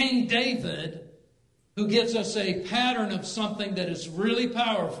King David, who gives us a pattern of something that is really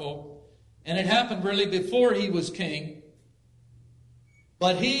powerful, and it happened really before he was king.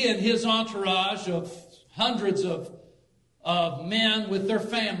 But he and his entourage of hundreds of men with their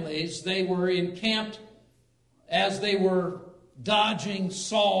families, they were encamped as they were dodging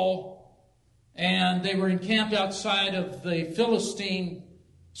Saul, and they were encamped outside of the Philistine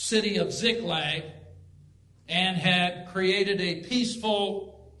city of Ziklag, and had created a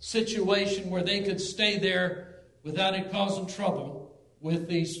peaceful situation where they could stay there without it causing trouble with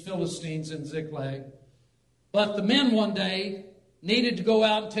these Philistines in Ziklag. But the men one day needed to go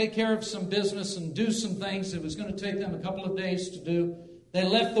out and take care of some business and do some things. It was going to take them a couple of days to do. They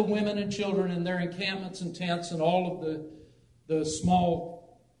left the women and children in their encampments and tents and all of the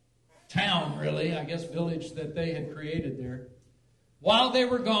small town, really, I guess village that they had created there. While they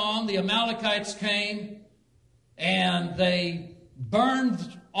were gone, the Amalekites came and they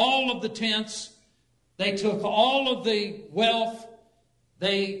burned all of the tents. They took all of the wealth.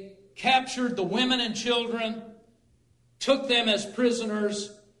 They captured the women and children, took them as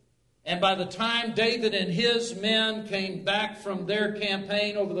prisoners, and by the time David and his men came back from their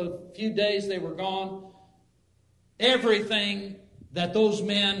campaign over the few days they were gone, everything that those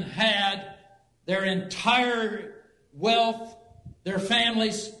men had, their entire wealth, their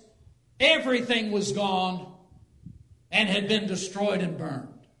families, everything was gone and had been destroyed and burned.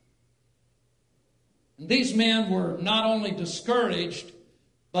 And these men were not only discouraged,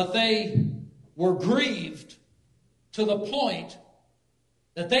 but they were grieved to the point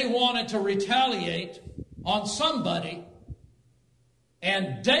that they wanted to retaliate on somebody.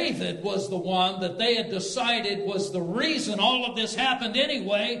 And David was the one that they had decided was the reason all of this happened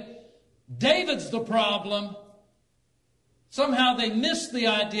anyway. David's the problem. Somehow they missed the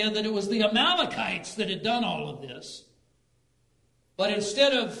idea that it was the Amalekites that had done all of this. But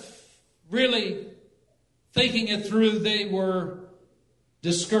instead of really thinking it through, they were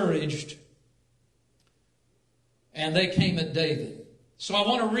discouraged. And they came at David. So I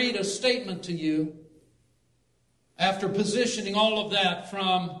want to read a statement to you after positioning all of that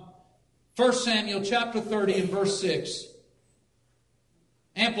from 1 Samuel chapter 30 and verse 6.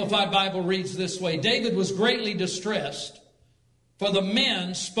 Amplified Bible reads this way: David was greatly distressed, for the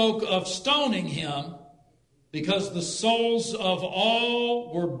men spoke of stoning him, because the souls of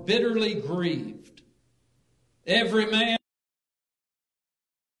all were bitterly grieved. Every man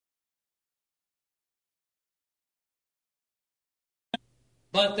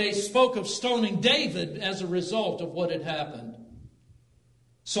but they spoke of stoning David as a result of what had happened.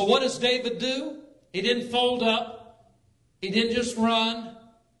 So what does David do? He didn't fold up. He didn't just run.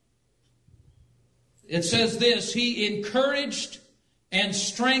 It says this: he encouraged and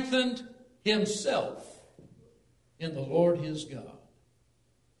strengthened himself in the Lord his God.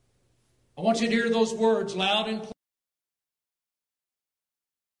 I want you to hear those words loud and clear.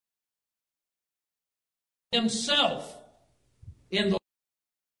 Himself in the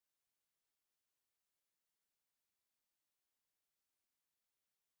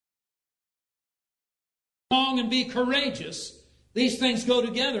strong and be courageous. These things go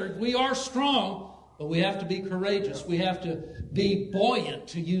together. We are strong, but we have to be courageous. We have to be buoyant,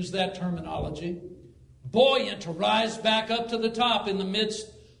 to use that terminology. Buoyant, to rise back up to the top in the midst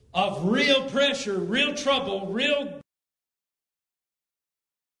of real pressure, real trouble, real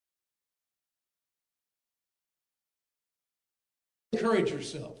encourage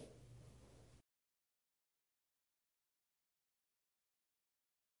yourself.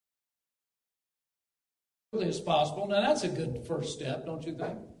 As possible. Now that's a good first step, don't you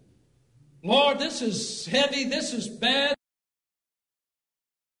think? Lord, this is heavy, this is bad.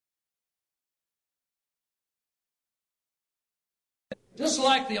 Just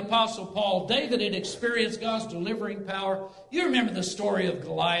like the Apostle Paul, David had experienced God's delivering power. You remember the story of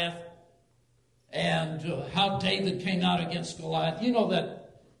Goliath and how David came out against Goliath. You know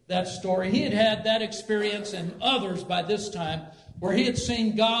that story. He had had that experience and others by this time, where he had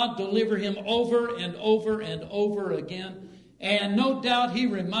seen God deliver him over and over and over again. And no doubt he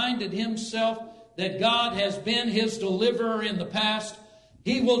reminded himself that God has been his deliverer in the past.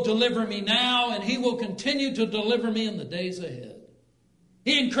 He will deliver me now, and he will continue to deliver me in the days ahead.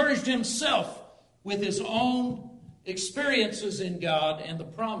 He encouraged himself with his own experiences in God and the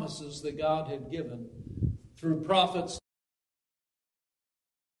promises that God had given through prophets.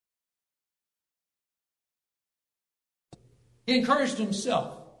 He encouraged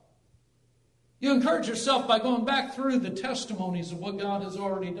himself. You encourage yourself by going back through the testimonies of what God has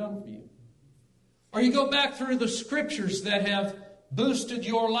already done for you. Or you go back through the scriptures that have boosted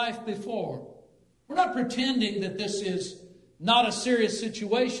your life before. We're not pretending that this is not a serious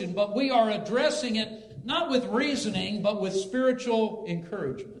situation, but we are addressing it not with reasoning, but with spiritual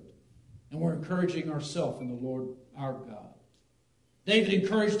encouragement. And we're encouraging ourselves in the Lord our God. David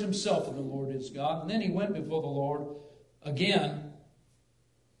encouraged himself in the Lord his God, and then he went before the Lord again,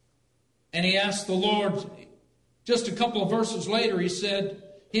 and he asked the Lord, just a couple of verses later,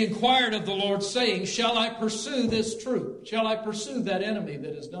 he inquired of the Lord, saying, shall I pursue this troop? Shall I pursue that enemy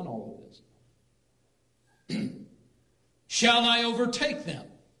that has done all of this? Shall I overtake them?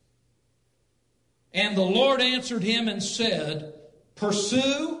 And the Lord answered him and said,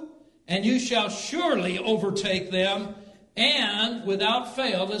 pursue, and you shall surely overtake them, and without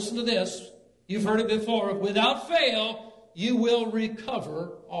fail, listen to this, you've heard it before, without fail, you will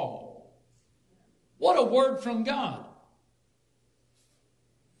recover all. What a word from God.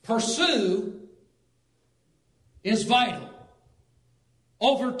 Pursue is vital.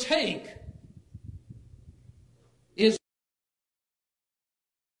 Overtake is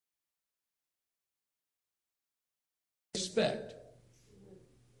expect.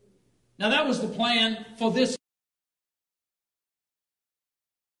 Now that was the plan for this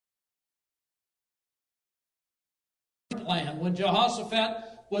plan when Jehoshaphat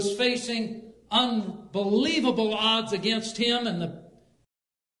was facing unbelievable odds against him, and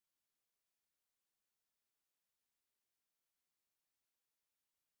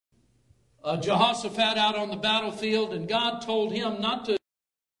Jehoshaphat out on the battlefield, and God told him not to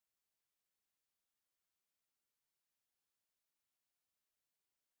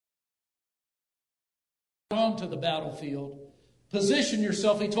on to the battlefield. Position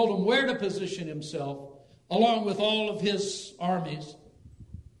yourself. He told him where to position himself, along with all of his armies.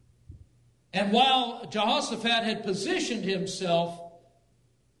 And while Jehoshaphat had positioned himself,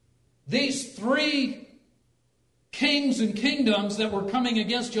 these three kings and kingdoms that were coming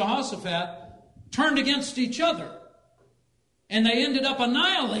against Jehoshaphat turned against each other. And they ended up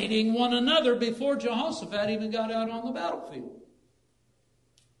annihilating one another before Jehoshaphat even got out on the battlefield.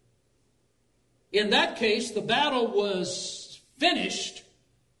 In that case, the battle was finished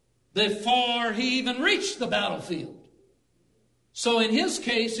before he even reached the battlefield. So in his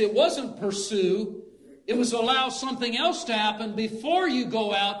case, it wasn't pursue. It was allow something else to happen before you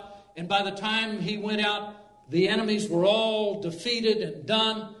go out. And by the time he went out, the enemies were all defeated and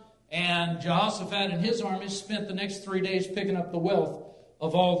done. And Jehoshaphat and his armies spent the next 3 days picking up the wealth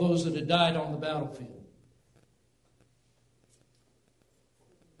of all those that had died on the battlefield.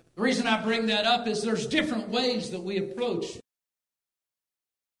 The reason I bring that up is there's different ways that we approach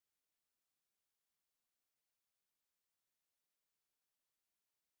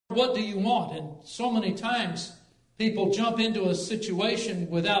what do you want? And so many times people jump into a situation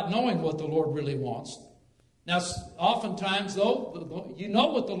without knowing what the Lord really wants. Now, oftentimes, though, you know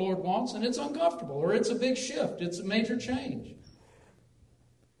what the Lord wants, and it's uncomfortable, or it's a big shift. It's a major change.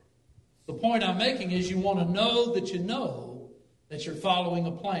 The point I'm making is you want to know that you're following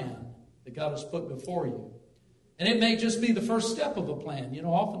a plan that God has put before you. And it may just be the first step of a plan. You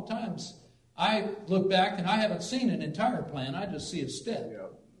know, oftentimes, I look back and I haven't seen an entire plan. I just see a step. Yeah.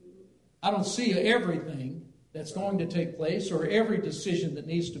 I don't see everything that's going to take place or every decision that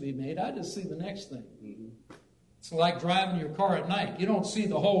needs to be made. I just see the next thing. Mm-hmm. It's like driving your car at night. You don't see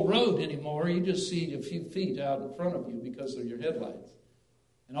the whole road anymore. You just see a few feet out in front of you because of your headlights.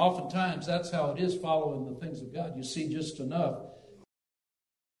 And oftentimes, that's how it is following the things of God. You see just enough.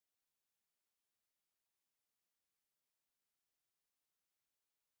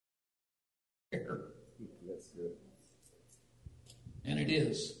 That's good. And it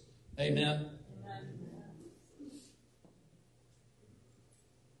is. Amen.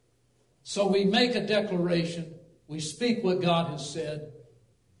 So we make a declaration. We speak what God has said.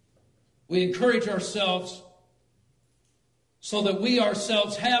 We encourage ourselves so that we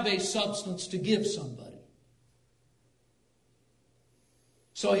ourselves have a substance to give somebody.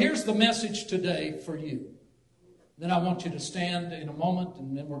 So here's the message today for you. Then I want you to stand in a moment,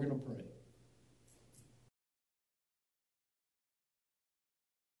 and then we're going to pray.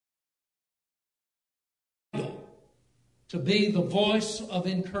 To be the voice of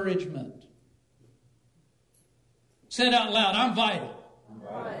encouragement. Say it out loud. I'm vital.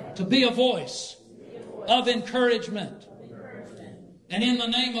 To be a voice of encouragement. And in the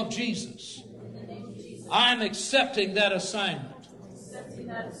name of Jesus, I'm accepting that assignment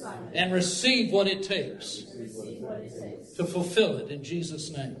and receive what it takes to fulfill it in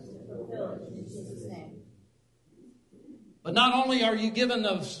Jesus' name. But not only are you given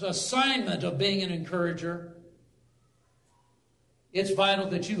the assignment of being an encourager, it's vital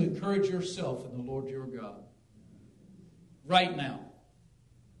that you encourage yourself in the Lord your God. right now.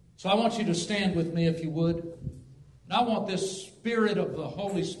 So I want you to stand with me if you would. And I want this Spirit of the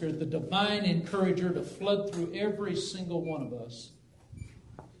Holy Spirit, the divine encourager, to flood through every single one of us.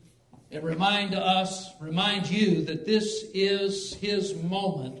 And remind you that this is His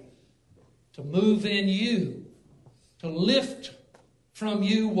moment to move in you, to lift from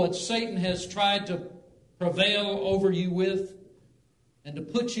you what Satan has tried to prevail over you with, and to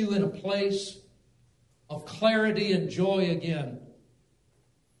put you in a place of clarity and joy again.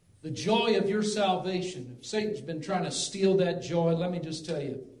 The joy of your salvation. If Satan's been trying to steal that joy, let me just tell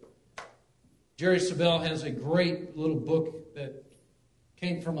you. Jerry Savelle has a great little book that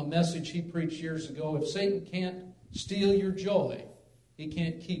came from a message he preached years ago. If Satan can't steal your joy, he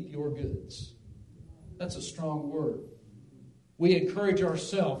can't keep your goods. That's a strong word. We encourage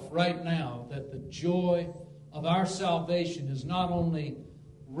ourselves right now that the joy of our salvation is not only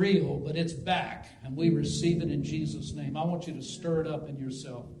real, but it's back, and we receive it in Jesus' name. I want you to stir it up in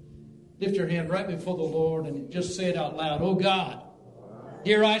yourself. Lift your hand right before the Lord and just say it out loud. Oh God,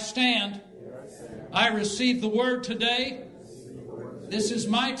 here I stand. I receive the word today. This is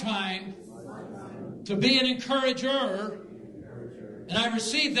my time to be an encourager, and I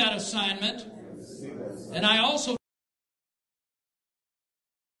receive that assignment. And I also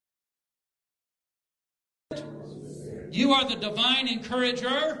you are the divine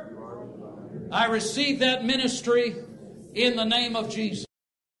encourager. I receive that ministry in the name of Jesus.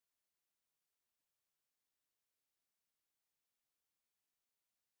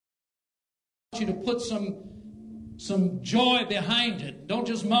 I want you to put some joy behind it. Don't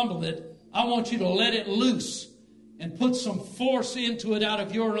just mumble it. I want you to let it loose and put some force into it out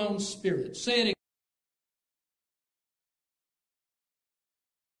of your own spirit. Say it again.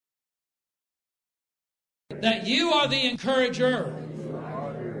 That you are the encourager.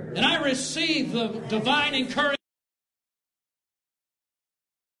 And I receive the divine encouragement.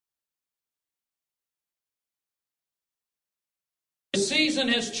 The season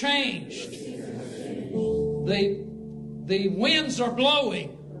has changed. The winds are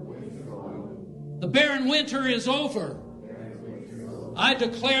blowing. The barren winter is over. I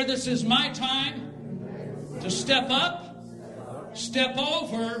declare this is my time to step up, step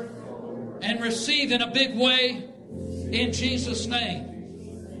over, and receive in a big way in Jesus'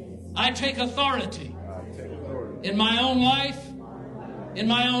 name. I take authority in my own life, in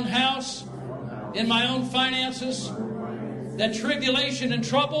my own house, in my own finances, that tribulation and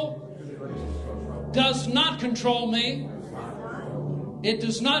trouble does not control me. It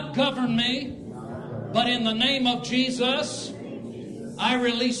does not govern me. But in the name of Jesus, I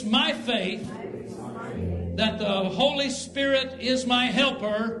release my faith that the Holy Spirit is my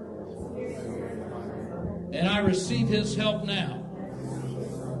helper, and I receive His help now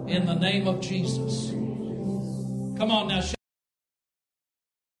in the name of Jesus. Come on now.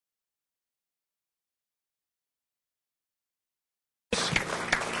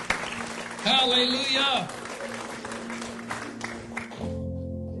 Hallelujah.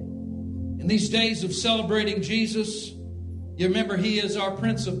 In these days of celebrating Jesus, you remember He is our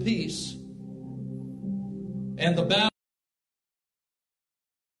Prince of Peace. And the battle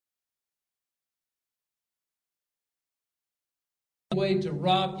way to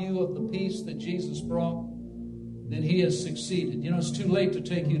rob you of the peace that Jesus brought, then He has succeeded. You know, it's too late to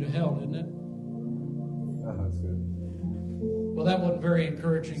take you to hell, isn't it? That's good. Well, that wasn't very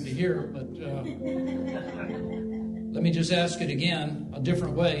encouraging to hear, but let me just ask it again a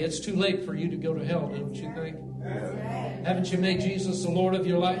different way. It's too late for you to go to hell, don't you think? Yeah. Haven't you made Jesus the Lord of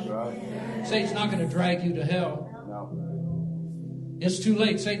your life? Right. Satan's not going to drag you to hell. No. It's too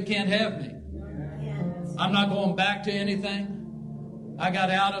late. Satan can't have me. I'm not going back to anything. I got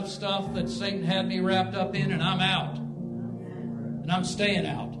out of stuff that Satan had me wrapped up in, and I'm out. And I'm staying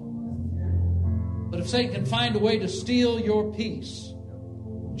out. But if Satan can find a way to steal your peace,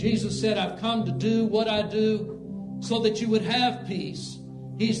 Jesus said, I've come to do what I do so that you would have peace.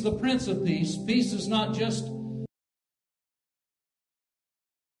 He's the Prince of Peace. Peace is not just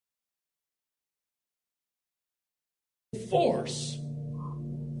force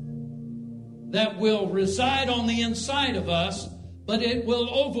that will reside on the inside of us, but it will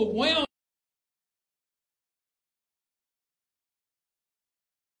overwhelm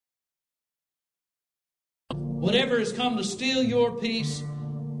whatever has come to steal your peace.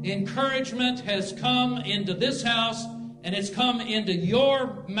 Encouragement has come into this house, and it's come into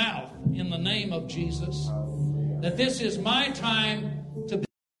your mouth in the name of Jesus. That this is my time to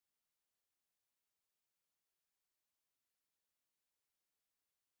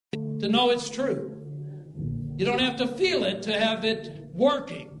know it's true. You don't have to feel it to have it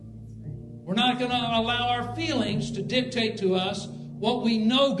working. We're not going to allow our feelings to dictate to us what we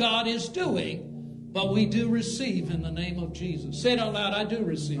know God is doing, but we do receive in the name of Jesus. Say it out loud, I do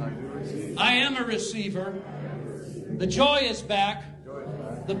receive. I am a receiver. The joy is back.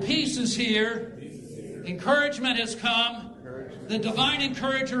 The peace is here. Encouragement has come. The divine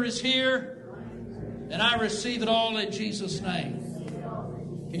encourager is here. And I receive it all in Jesus' name.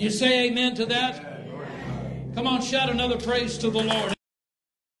 Can you say amen to that? Come on, shout another praise to the Lord.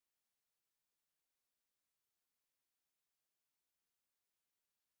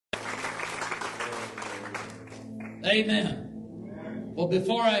 Amen. Well,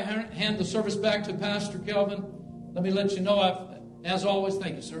 before I hand the service back to Pastor Kelvin, let me let you know, as always,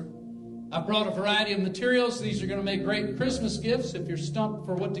 thank you, sir. I brought a variety of materials. These are going to make great Christmas gifts if you're stumped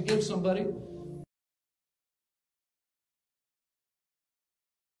for what to give somebody.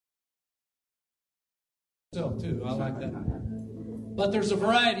 Too. I like that. But there's a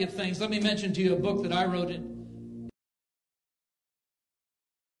variety of things. Let me mention to you a book that I wrote in.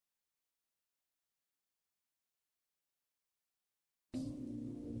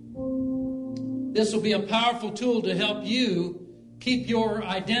 This will be a powerful tool to help you keep your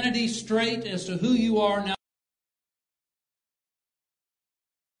identity straight as to who you are now.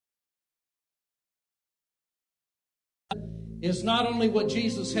 Is not only what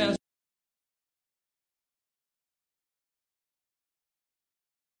Jesus has,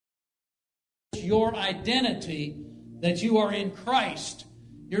 your identity that you are in Christ.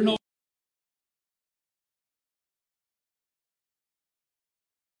 You're no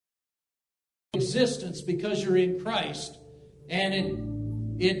existence because you're in Christ, and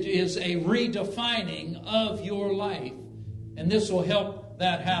it is a redefining of your life, and this will help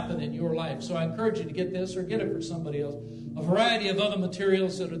that happen in your life. So I encourage you to get this or get it for somebody else. A variety of other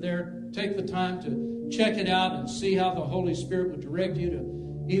materials that are there. Take the time to check it out and see how the Holy Spirit would direct you to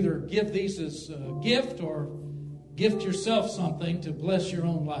either give these as a gift or gift yourself something to bless your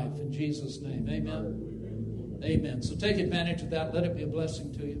own life in Jesus' name. Amen. Amen. So take advantage of that. Let it be a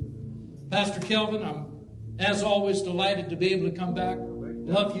blessing to you. Pastor Kelvin, I'm, as always, delighted to be able to come back.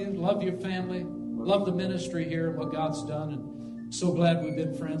 Love you, love your family, love the ministry here and what God's done. And so glad we've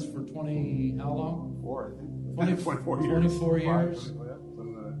been friends for 20, how long? 24 years.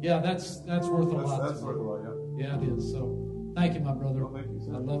 Yeah, that's worth a lot. That's worth a lot, yeah. Yeah, it is. So thank you, my brother. Well, thank you,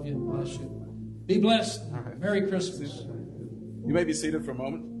 sir. I love you and bless you. Be blessed. All right. Merry Christmas. You may be seated for a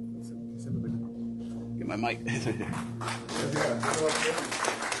moment. Get my mic.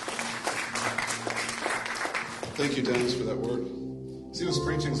 Thank you, Dennis, for that word. See, those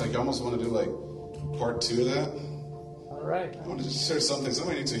preachings, like, you almost want to do, like, part 2 of that. All right. I want to just share something.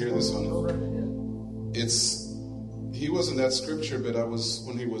 Somebody needs to hear this one. He wasn't that scripture, but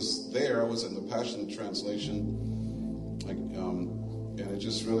when he was there, I was in the Passion Translation. And it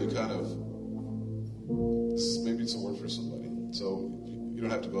just really kind of, maybe it's a word for somebody. So you don't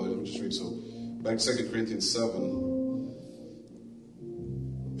have to go there. Let me just read. So back 2 Corinthians 7,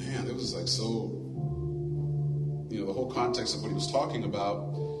 man, it was like so, the whole context of what he was talking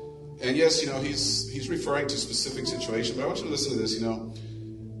about. And yes, he's referring to specific situation, but I want you to listen to this,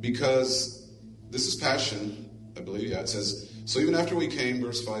 because this is Passion, I believe. Yeah, it says, so even after we came,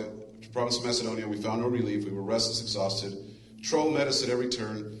 verse 5, to the province of Macedonia, we found no relief. We were restless, exhausted. Trouble met us at every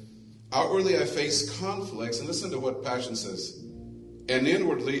turn. Outwardly, I faced conflicts. And listen to what Passion says. And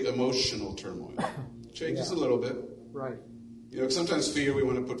inwardly, emotional turmoil. Changes a little bit. Right. Sometimes fear, we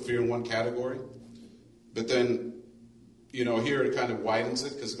want to put fear in one category. But then, here it kind of widens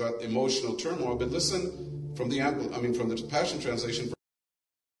it because it's got emotional turmoil. But listen from the Passion Translation.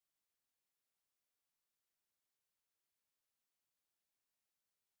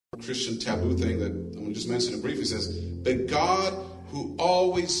 Christian taboo thing that I'm going to just mention it briefly says, but God who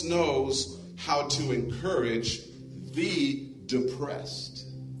always knows how to encourage the depressed.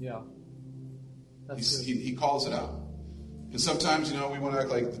 Yeah. He calls it out. And sometimes, we want to act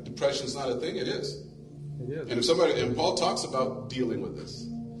like depression is not a thing. It is. It is. And Paul talks about dealing with this.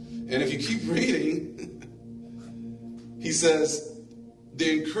 And if you keep reading, he says,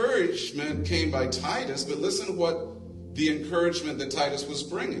 the encouragement came by Titus, but listen to what the encouragement that Titus was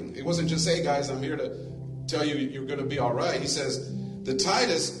bringing. It wasn't just, hey guys, I'm here to tell you you're going to be all right. He says,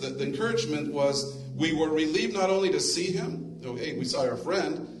 the encouragement was, we were relieved not only to see him, hey, we saw our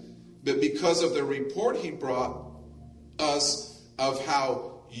friend, but because of the report he brought us of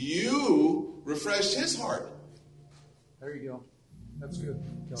how you refreshed his heart. There you go. That's good.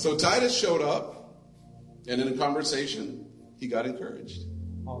 So Titus showed up, and in a conversation, he got encouraged.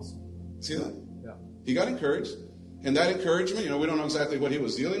 Awesome. See that? Yeah. He got encouraged. And that encouragement, we don't know exactly what he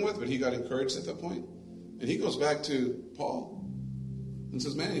was dealing with, but he got encouraged at that point. And he goes back to Paul and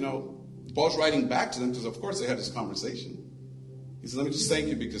says, man, Paul's writing back to them because, of course, they had this conversation. He said, let me just thank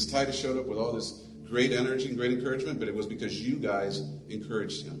you because Titus showed up with all this great energy and great encouragement, but it was because you guys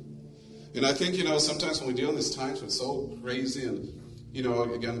encouraged him. And I think, sometimes when we deal in these times when it's so crazy and,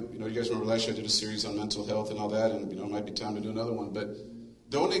 again, you guys remember last year I did a series on mental health and all that, and, it might be time to do another one, but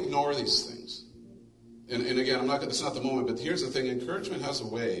don't ignore these things. And again, it's not the moment, but here's the thing, encouragement has a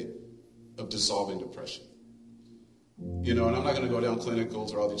way of dissolving depression. And I'm not going to go down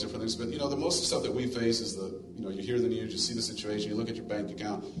clinicals or all these different things, but, the most stuff that we face is you hear the news, you see the situation, you look at your bank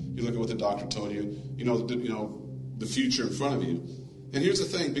account, you look at what the doctor told you, the future in front of you. And here's the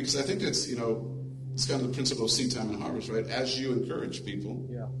thing, because I think it's, it's kind of the principle of seed time and harvest, right? As you encourage people,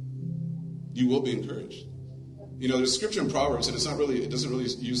 you will be encouraged. There's scripture in Proverbs, and it doesn't really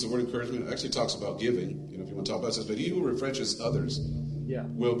use the word encouragement. It actually talks about giving, if you want to talk about it. It says, but he who refreshes others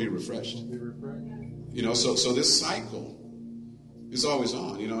will be refreshed. So this cycle is always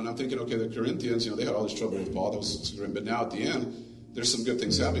on, and I'm thinking, okay, the Corinthians, they had all this trouble with Paul, but now at the end, there's some good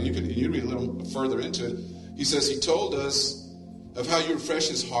things happening. You read a little further into it. He says, he told us of how you refresh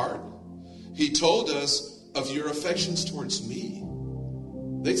his heart. He told us of your affections towards me.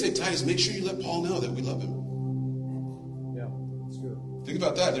 They'd say, Titus, make sure you let Paul know that we love him. Yeah, that's good. Think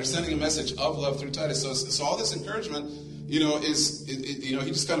about that. They're sending a message of love through Titus. So all this encouragement, he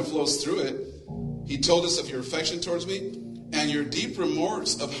just kind of flows through it. He told us of your affection towards me and your deep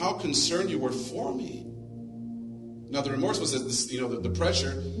remorse of how concerned you were for me. Now, the remorse was the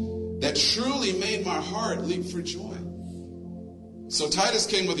pressure that truly made my heart leap for joy. So Titus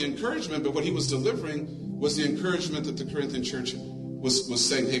came with the encouragement, but what he was delivering was the encouragement that the Corinthian church was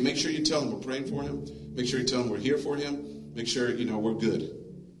saying, hey, make sure you tell him we're praying for him. Make sure you tell him we're here for him. Make sure, we're good.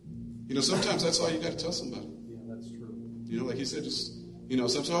 Sometimes that's all you got to tell somebody. Yeah, that's true. Like he said, just,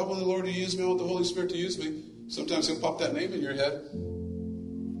 sometimes, I want the Lord to use me. I want the Holy Spirit to use me. Sometimes he'll pop that name in your head.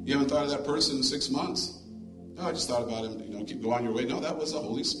 You haven't thought of that person in 6 months. No, I just thought about him. Go on your way. No, that was the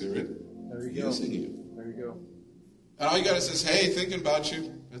Holy Spirit using you. There you go. And all you got is this, hey, thinking about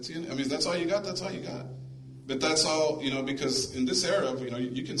you. That's the end. That's all you got. That's all you got. But that's all, because in this era,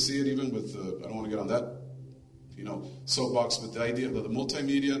 you can see it even with, I don't want to get on that, soapbox, but the idea of the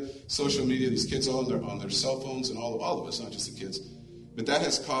multimedia, social media, these kids all on their cell phones and all of us, not just the kids. But that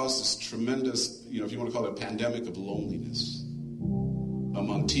has caused this tremendous, if you want to call it a pandemic of loneliness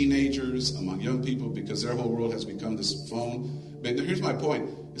among teenagers, among young people, because their whole world has become this phone. But here's my point.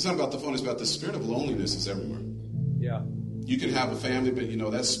 It's not about the phone. It's about the spirit of loneliness is everywhere. Yeah. You can have a family,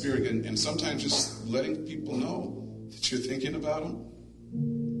 but, that spirit, and sometimes just letting people know that you're thinking about them,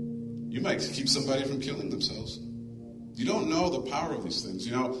 you might keep somebody from killing themselves. You don't know the power of these things,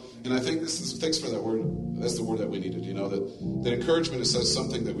 And I think thanks for that word. That's the word that we needed, that encouragement is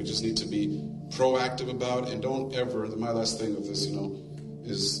something that we just need to be proactive about. And don't ever, my last thing of this,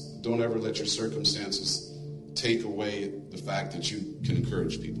 is don't ever let your circumstances take away the fact that you can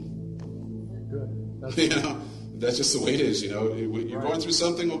encourage people. Good. That's just the way it is, You're going through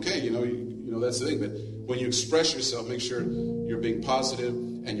something, okay, that's the thing. But when you express yourself, make sure you're being positive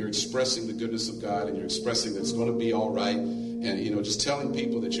and you're expressing the goodness of God and you're expressing that it's going to be all right and, just telling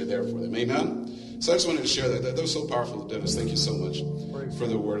people that you're there for them. Amen? So I just wanted to share that. That was so powerful, Dennis. Thank you so much for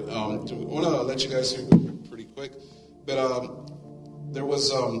the word. I want to let you guys hear pretty quick. But there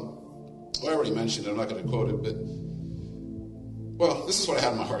was, I already mentioned it. I'm not going to quote it, but, well, this is what I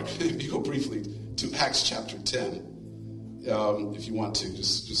had in my heart. If you go briefly to Acts chapter 10, if you want to,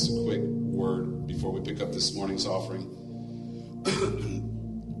 just a quick word before we pick up this morning's offering.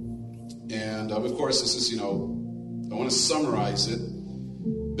 And, of course, this is, I want to summarize it,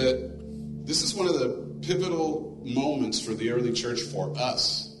 but this is one of the pivotal moments for the early church for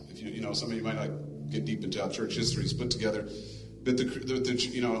us. If some of you might not get deep into how church history is put together, but if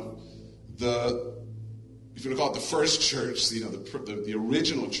you want to call it the first church, the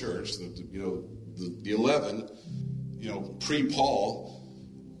original church, the 11, pre-Paul,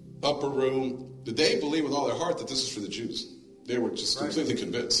 upper room, they believed with all their heart that this is for the Jews. They were just completely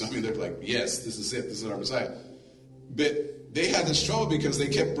convinced. They're like, yes, this is it. This is our Messiah. But they had this trouble because they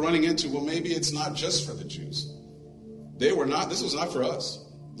kept running into, well, maybe it's not just for the Jews. This was not for us.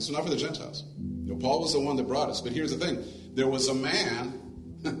 This was not for the Gentiles. Paul was the one that brought us. But here's the thing. There was a man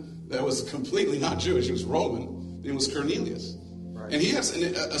that was completely not Jewish. He was Roman. It was Cornelius. Right. And he has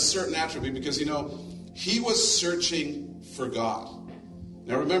a certain attribute because, he was searching for God.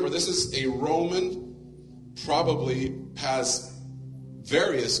 Now remember, this is a Roman, probably has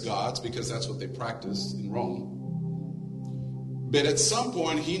various gods because that's what they practiced in Rome. But at some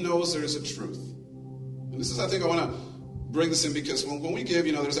point, he knows there's a truth. And this is, I think I want to bring this in because when we give,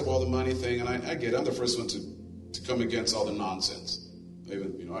 there's the money thing, and I get it. I'm the first one to come against all the nonsense.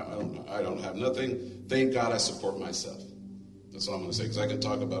 Maybe, I don't have nothing. Thank God I support myself. That's all I'm going to say, because I can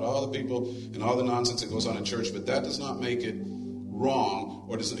talk about all the people and all the nonsense that goes on in church, but that does not make it wrong.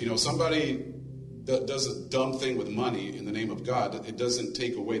 Or does somebody that does a dumb thing with money in the name of God, it doesn't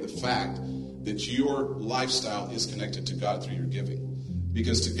take away the fact that your lifestyle is connected to God through your giving.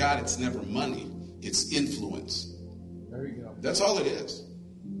 Because to God, it's never money, it's influence. There you go. That's all it is.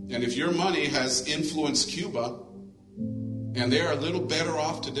 And if your money has influenced Cuba, and they're a little better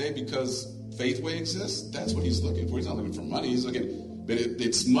off today because Faithway exists, that's what he's looking for. He's not looking for money. He's looking, but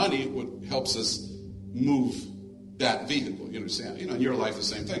it's money what helps us move that vehicle. You understand? In your life, the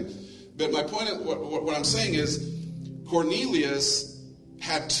same thing. But my point, what I'm saying is, Cornelius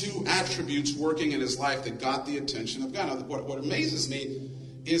had two attributes working in his life that got the attention of God. Now, what amazes me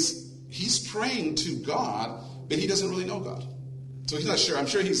is he's praying to God, but he doesn't really know God. So he's not sure. I'm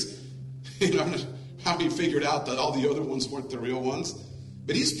sure he's, how he figured out that all the other ones weren't the real ones.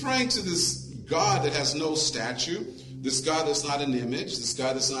 But he's praying to this God that has no statue, this God that's not an image, this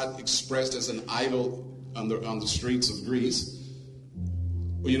God that's not expressed as an idol on the streets of Greece,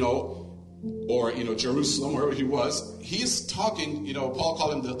 or Jerusalem, wherever he was. He's talking. Paul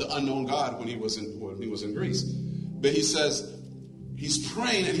called him the unknown God when he was in Greece. But he says he's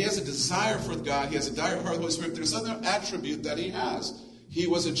praying and he has a desire for God. He has a desire for the Holy Spirit. There's another attribute that he has. He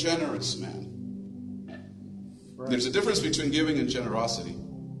was a generous man. Right. There's a difference between giving and generosity.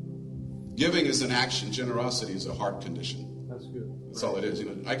 Giving is an action. Generosity is a heart condition. That's good. That's all it is.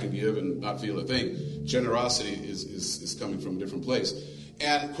 I can give and not feel a thing. Generosity is coming from a different place.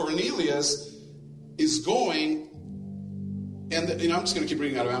 And Cornelius is going, and I'm just going to keep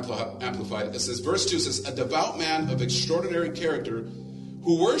reading out of Amplified. It says, verse 2 says, a devout man of extraordinary character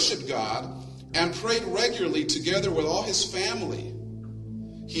who worshiped God and prayed regularly together with all his family.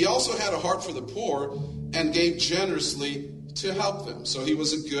 He also had a heart for the poor and gave generously to help them. So he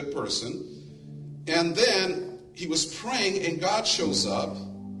was a good person. And then he was praying and God shows up.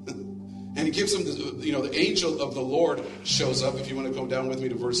 And he gives him, the angel of the Lord shows up. If you want to go down with me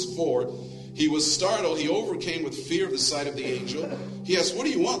to verse 4. He was startled. He overcame with fear of the sight of the angel. He asked, what do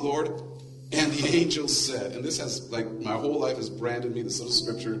you want, Lord? And the angel said, and this has, my whole life has branded me, this little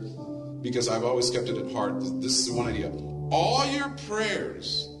scripture, because I've always kept it at heart. This is the one idea. All your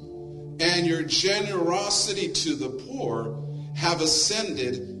prayers and your generosity to the poor have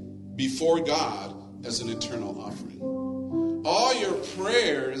ascended before God as an eternal offering. All your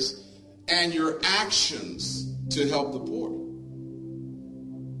prayers and your actions to help the poor.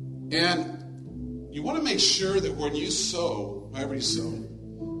 And you want to make sure that when you sow, however you sow,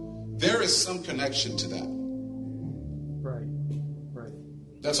 there is some connection to that. Right.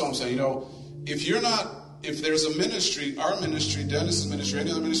 That's all I'm saying. If there's a ministry, our ministry, Dennis's ministry,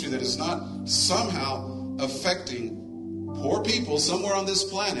 any other ministry that is not somehow affecting poor people somewhere on this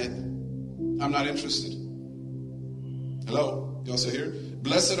planet, I'm not interested. Hello? Y'all still here?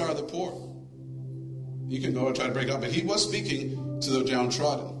 Blessed are the poor. You can go and try to break it up, but he was speaking to the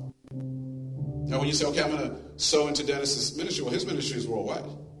downtrodden. Now, when you say, okay, I'm going to sow into Dennis's ministry, well, his ministry is worldwide.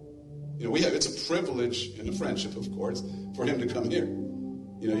 It's a privilege and a friendship, of course, for him to come here.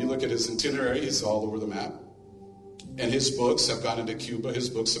 You look at his itinerary, he's all over the map. And his books have gone into Cuba. His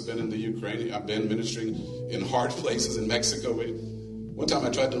books have been in the Ukraine. I've been ministering in hard places in Mexico. One time I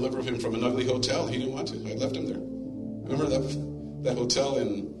tried to deliver him from an ugly hotel. He didn't want to. I left him there. Remember that hotel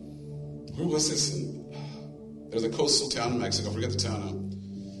in, where was this? There's a coastal town in Mexico. I forget the town now.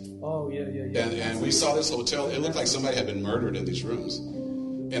 Oh, yeah. And we saw this hotel. It looked like somebody had been murdered in these rooms.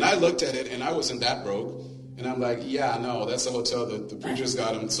 And I looked at it, and I wasn't that broke. And I'm like, yeah, no, that's the hotel that the preachers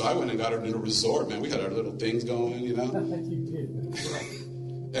got him. So I went and got her in a resort, man. We had our little things going, You did.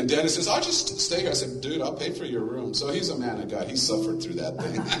 And Dennis says, I'll just stay here. I said, dude, I'll pay for your room. So he's a man of God. He suffered through that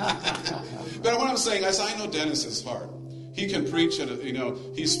thing. But what I'm saying is, I know Dennis's heart. He can preach,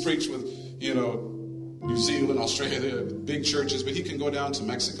 he's preached with, New Zealand, Australia, big churches, but he can go down to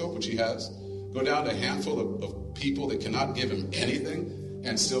Mexico, which he has, go down to a handful of people that cannot give him anything,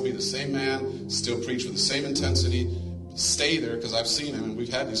 and still be the same man, still preach with the same intensity, stay there, because I've seen him, and we've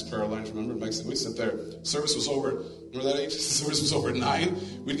had these prayer lines, remember, in Mexico, we sit there, service was over, remember that age? Service was over at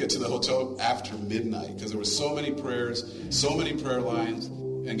 9, we'd get to the hotel after midnight, because there were so many prayers, so many prayer lines,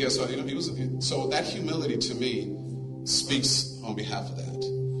 and guess what, so that humility to me speaks on behalf of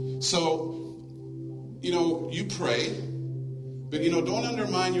that. So, you pray, but, don't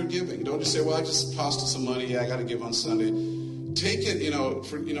undermine your giving. Don't just say, well, I just posted some money. Yeah, I got to give on Sunday. Take it,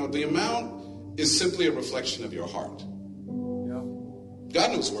 the amount is simply a reflection of your heart. Yeah.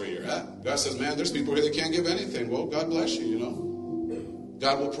 God knows where you're at. God says, man, there's people here that can't give anything. Well, God bless you,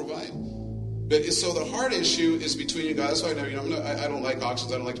 God will provide. So the heart issue is between you guys. That's why I don't like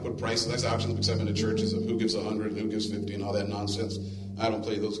auctions. I don't like to put prices. I like auctions because I've been to churches of who gives 100 and who gives 50 and all that nonsense. I don't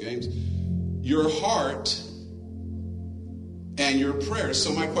play those games. Your heart and your prayers.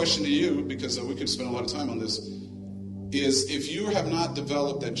 So my question to you, because we could spend a lot of time on this, is if you have not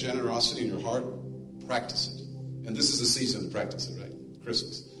developed that generosity in your heart, practice it. And this is the season to practice it, right?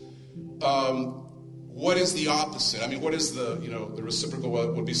 Christmas. What is the opposite? I mean, what is the reciprocal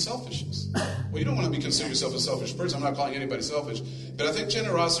would be selfishness. Well, you don't want to be considered yourself a selfish person. I'm not calling anybody selfish. But I think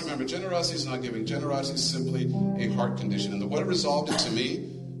generosity, remember, generosity is not giving. Generosity is simply a heart condition. And what it resolved it to me,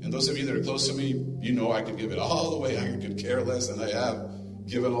 and those of you that are close to me, you know I could give it all away. I could care less, and I have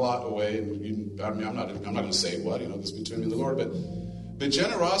given a lot away. And I'm not going to say what, it's between me and the Lord. But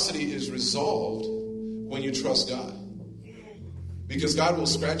generosity is resolved when you trust God. Because God will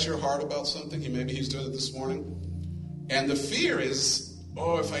scratch your heart about something. Maybe he's doing it this morning. And the fear is,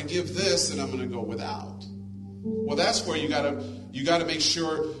 if I give this, then I'm going to go without. Well, that's where you got to make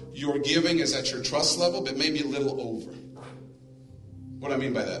sure your giving is at your trust level, but maybe a little over. What do I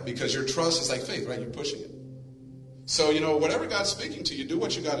mean by that? Because your trust is like faith, right? You're pushing it. So, whatever God's speaking to you, do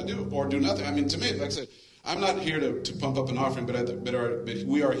what you got to do, or do nothing. I mean, to me, like I said, I'm not here to pump up an offering, but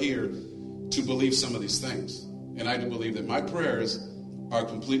we are here to believe some of these things. And I do believe that my prayers are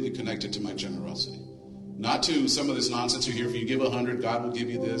completely connected to my generosity. Not to some of this nonsense you hear, if you give 100, God will give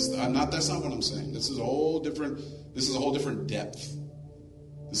you this. That's not what I'm saying. This is a whole different depth.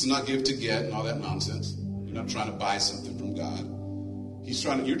 This is not give to get and all that nonsense. You're not trying to buy something from God.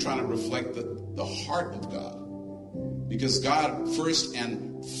 You're trying to reflect the heart of God. Because God, first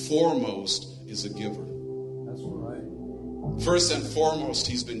and foremost, is a giver. That's right. First and foremost,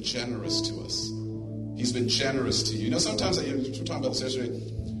 he's been generous to us. He's been generous to you. Sometimes, we were talking about this yesterday,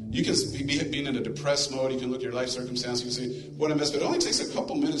 you can be in a depressed mode. You can look at your life circumstance. You can say, what a mess. But it only takes a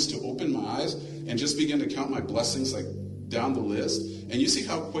couple minutes to open my eyes and just begin to count my blessings like down the list. And you see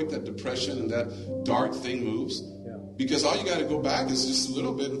how quick that depression and that dark thing moves. Yeah. Because all you got to go back is just a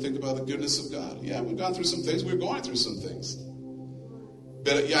little bit and think about the goodness of God. Yeah, we've gone through some things. We're going through some things.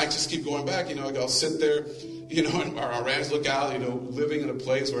 But I just keep going back. I'll sit there. And our ranch look out, living in a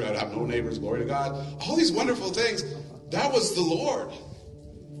place where I have no neighbors, glory to God. All these wonderful things. That was the Lord.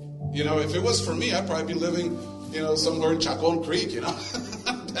 If it was for me, I'd probably be living, somewhere in Chacon Creek,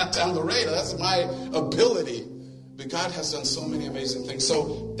 down the road. That's my ability. But God has done so many amazing things.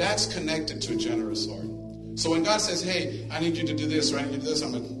 So that's connected to a generous heart. So when God says, hey, I need you to do this or I need you to do this,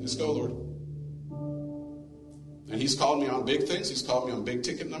 I'm like, let's go, Lord. And he's called me on big things. He's called me on big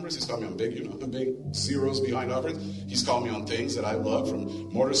ticket numbers. He's called me on big zeros behind offerings. He's called me on things that I love,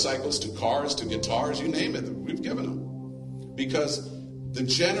 from motorcycles to cars to guitars, you name it. We've given them. Because the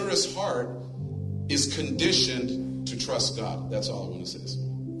generous heart is conditioned to trust God. That's all I want to say.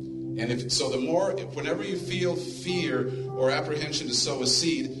 And whenever you feel fear or apprehension to sow a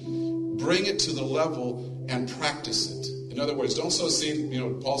seed, bring it to the level and practice it. In other words, don't sow seed.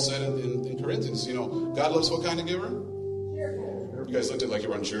 Paul said in Corinthians, God loves what kind of giver? Cheerful. You guys looked at it like you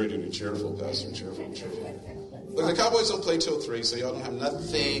were on jury duty. Cheerful, Pastor, cheerful. Look, the Cowboys don't play till 3, so y'all don't have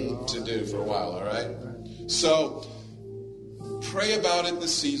nothing to do for a while, all right? So, pray about it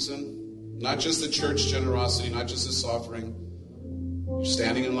this season. Not just the church generosity, not just this offering. You're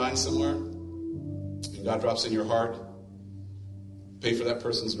standing in line somewhere, and God drops in your heart, pay for that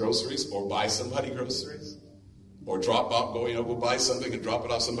person's groceries, or buy somebody groceries. Or go buy something and drop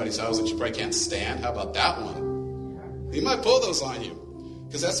it off somebody's house that you probably can't stand. How about that one? He might pull those on you.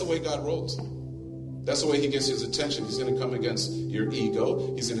 Because that's the way God rolls. That's the way he gets his attention. He's going to come against your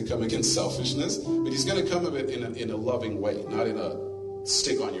ego. He's going to come against selfishness. But he's going to come of it in a loving way, not in a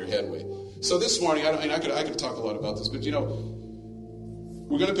stick on your head way. So this morning, I could talk a lot about this, but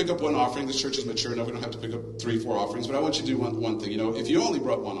we're going to pick up one offering. This church is mature enough. We don't have to pick up 3 or 4 offerings. But I want you to do one thing. If you only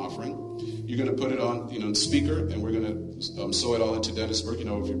brought one offering, you're going to put it on, speaker, and we're going to sow it all into Dennis Burke. If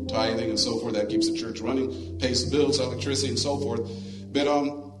you're tithing and so forth, that keeps the church running, pays the bills, electricity, and so forth. But,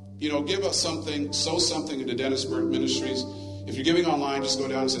 give us something, sow something into Dennis Burke Ministries. If you're giving online, just go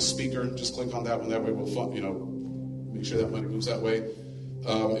down and say speaker. Just click on that one. That way we'll, make sure that money moves that way.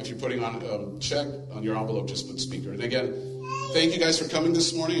 If you're putting on check on your envelope, just put speaker. And again, thank you guys for coming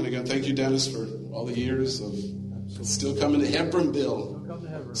this morning. And again, thank you, Dennis, for all the years of still coming to Hebronville.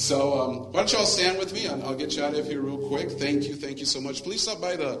 So why don't you all stand with me? I'll get you out of here real quick. Thank you so much. Please stop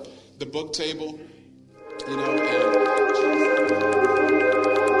by the book table, and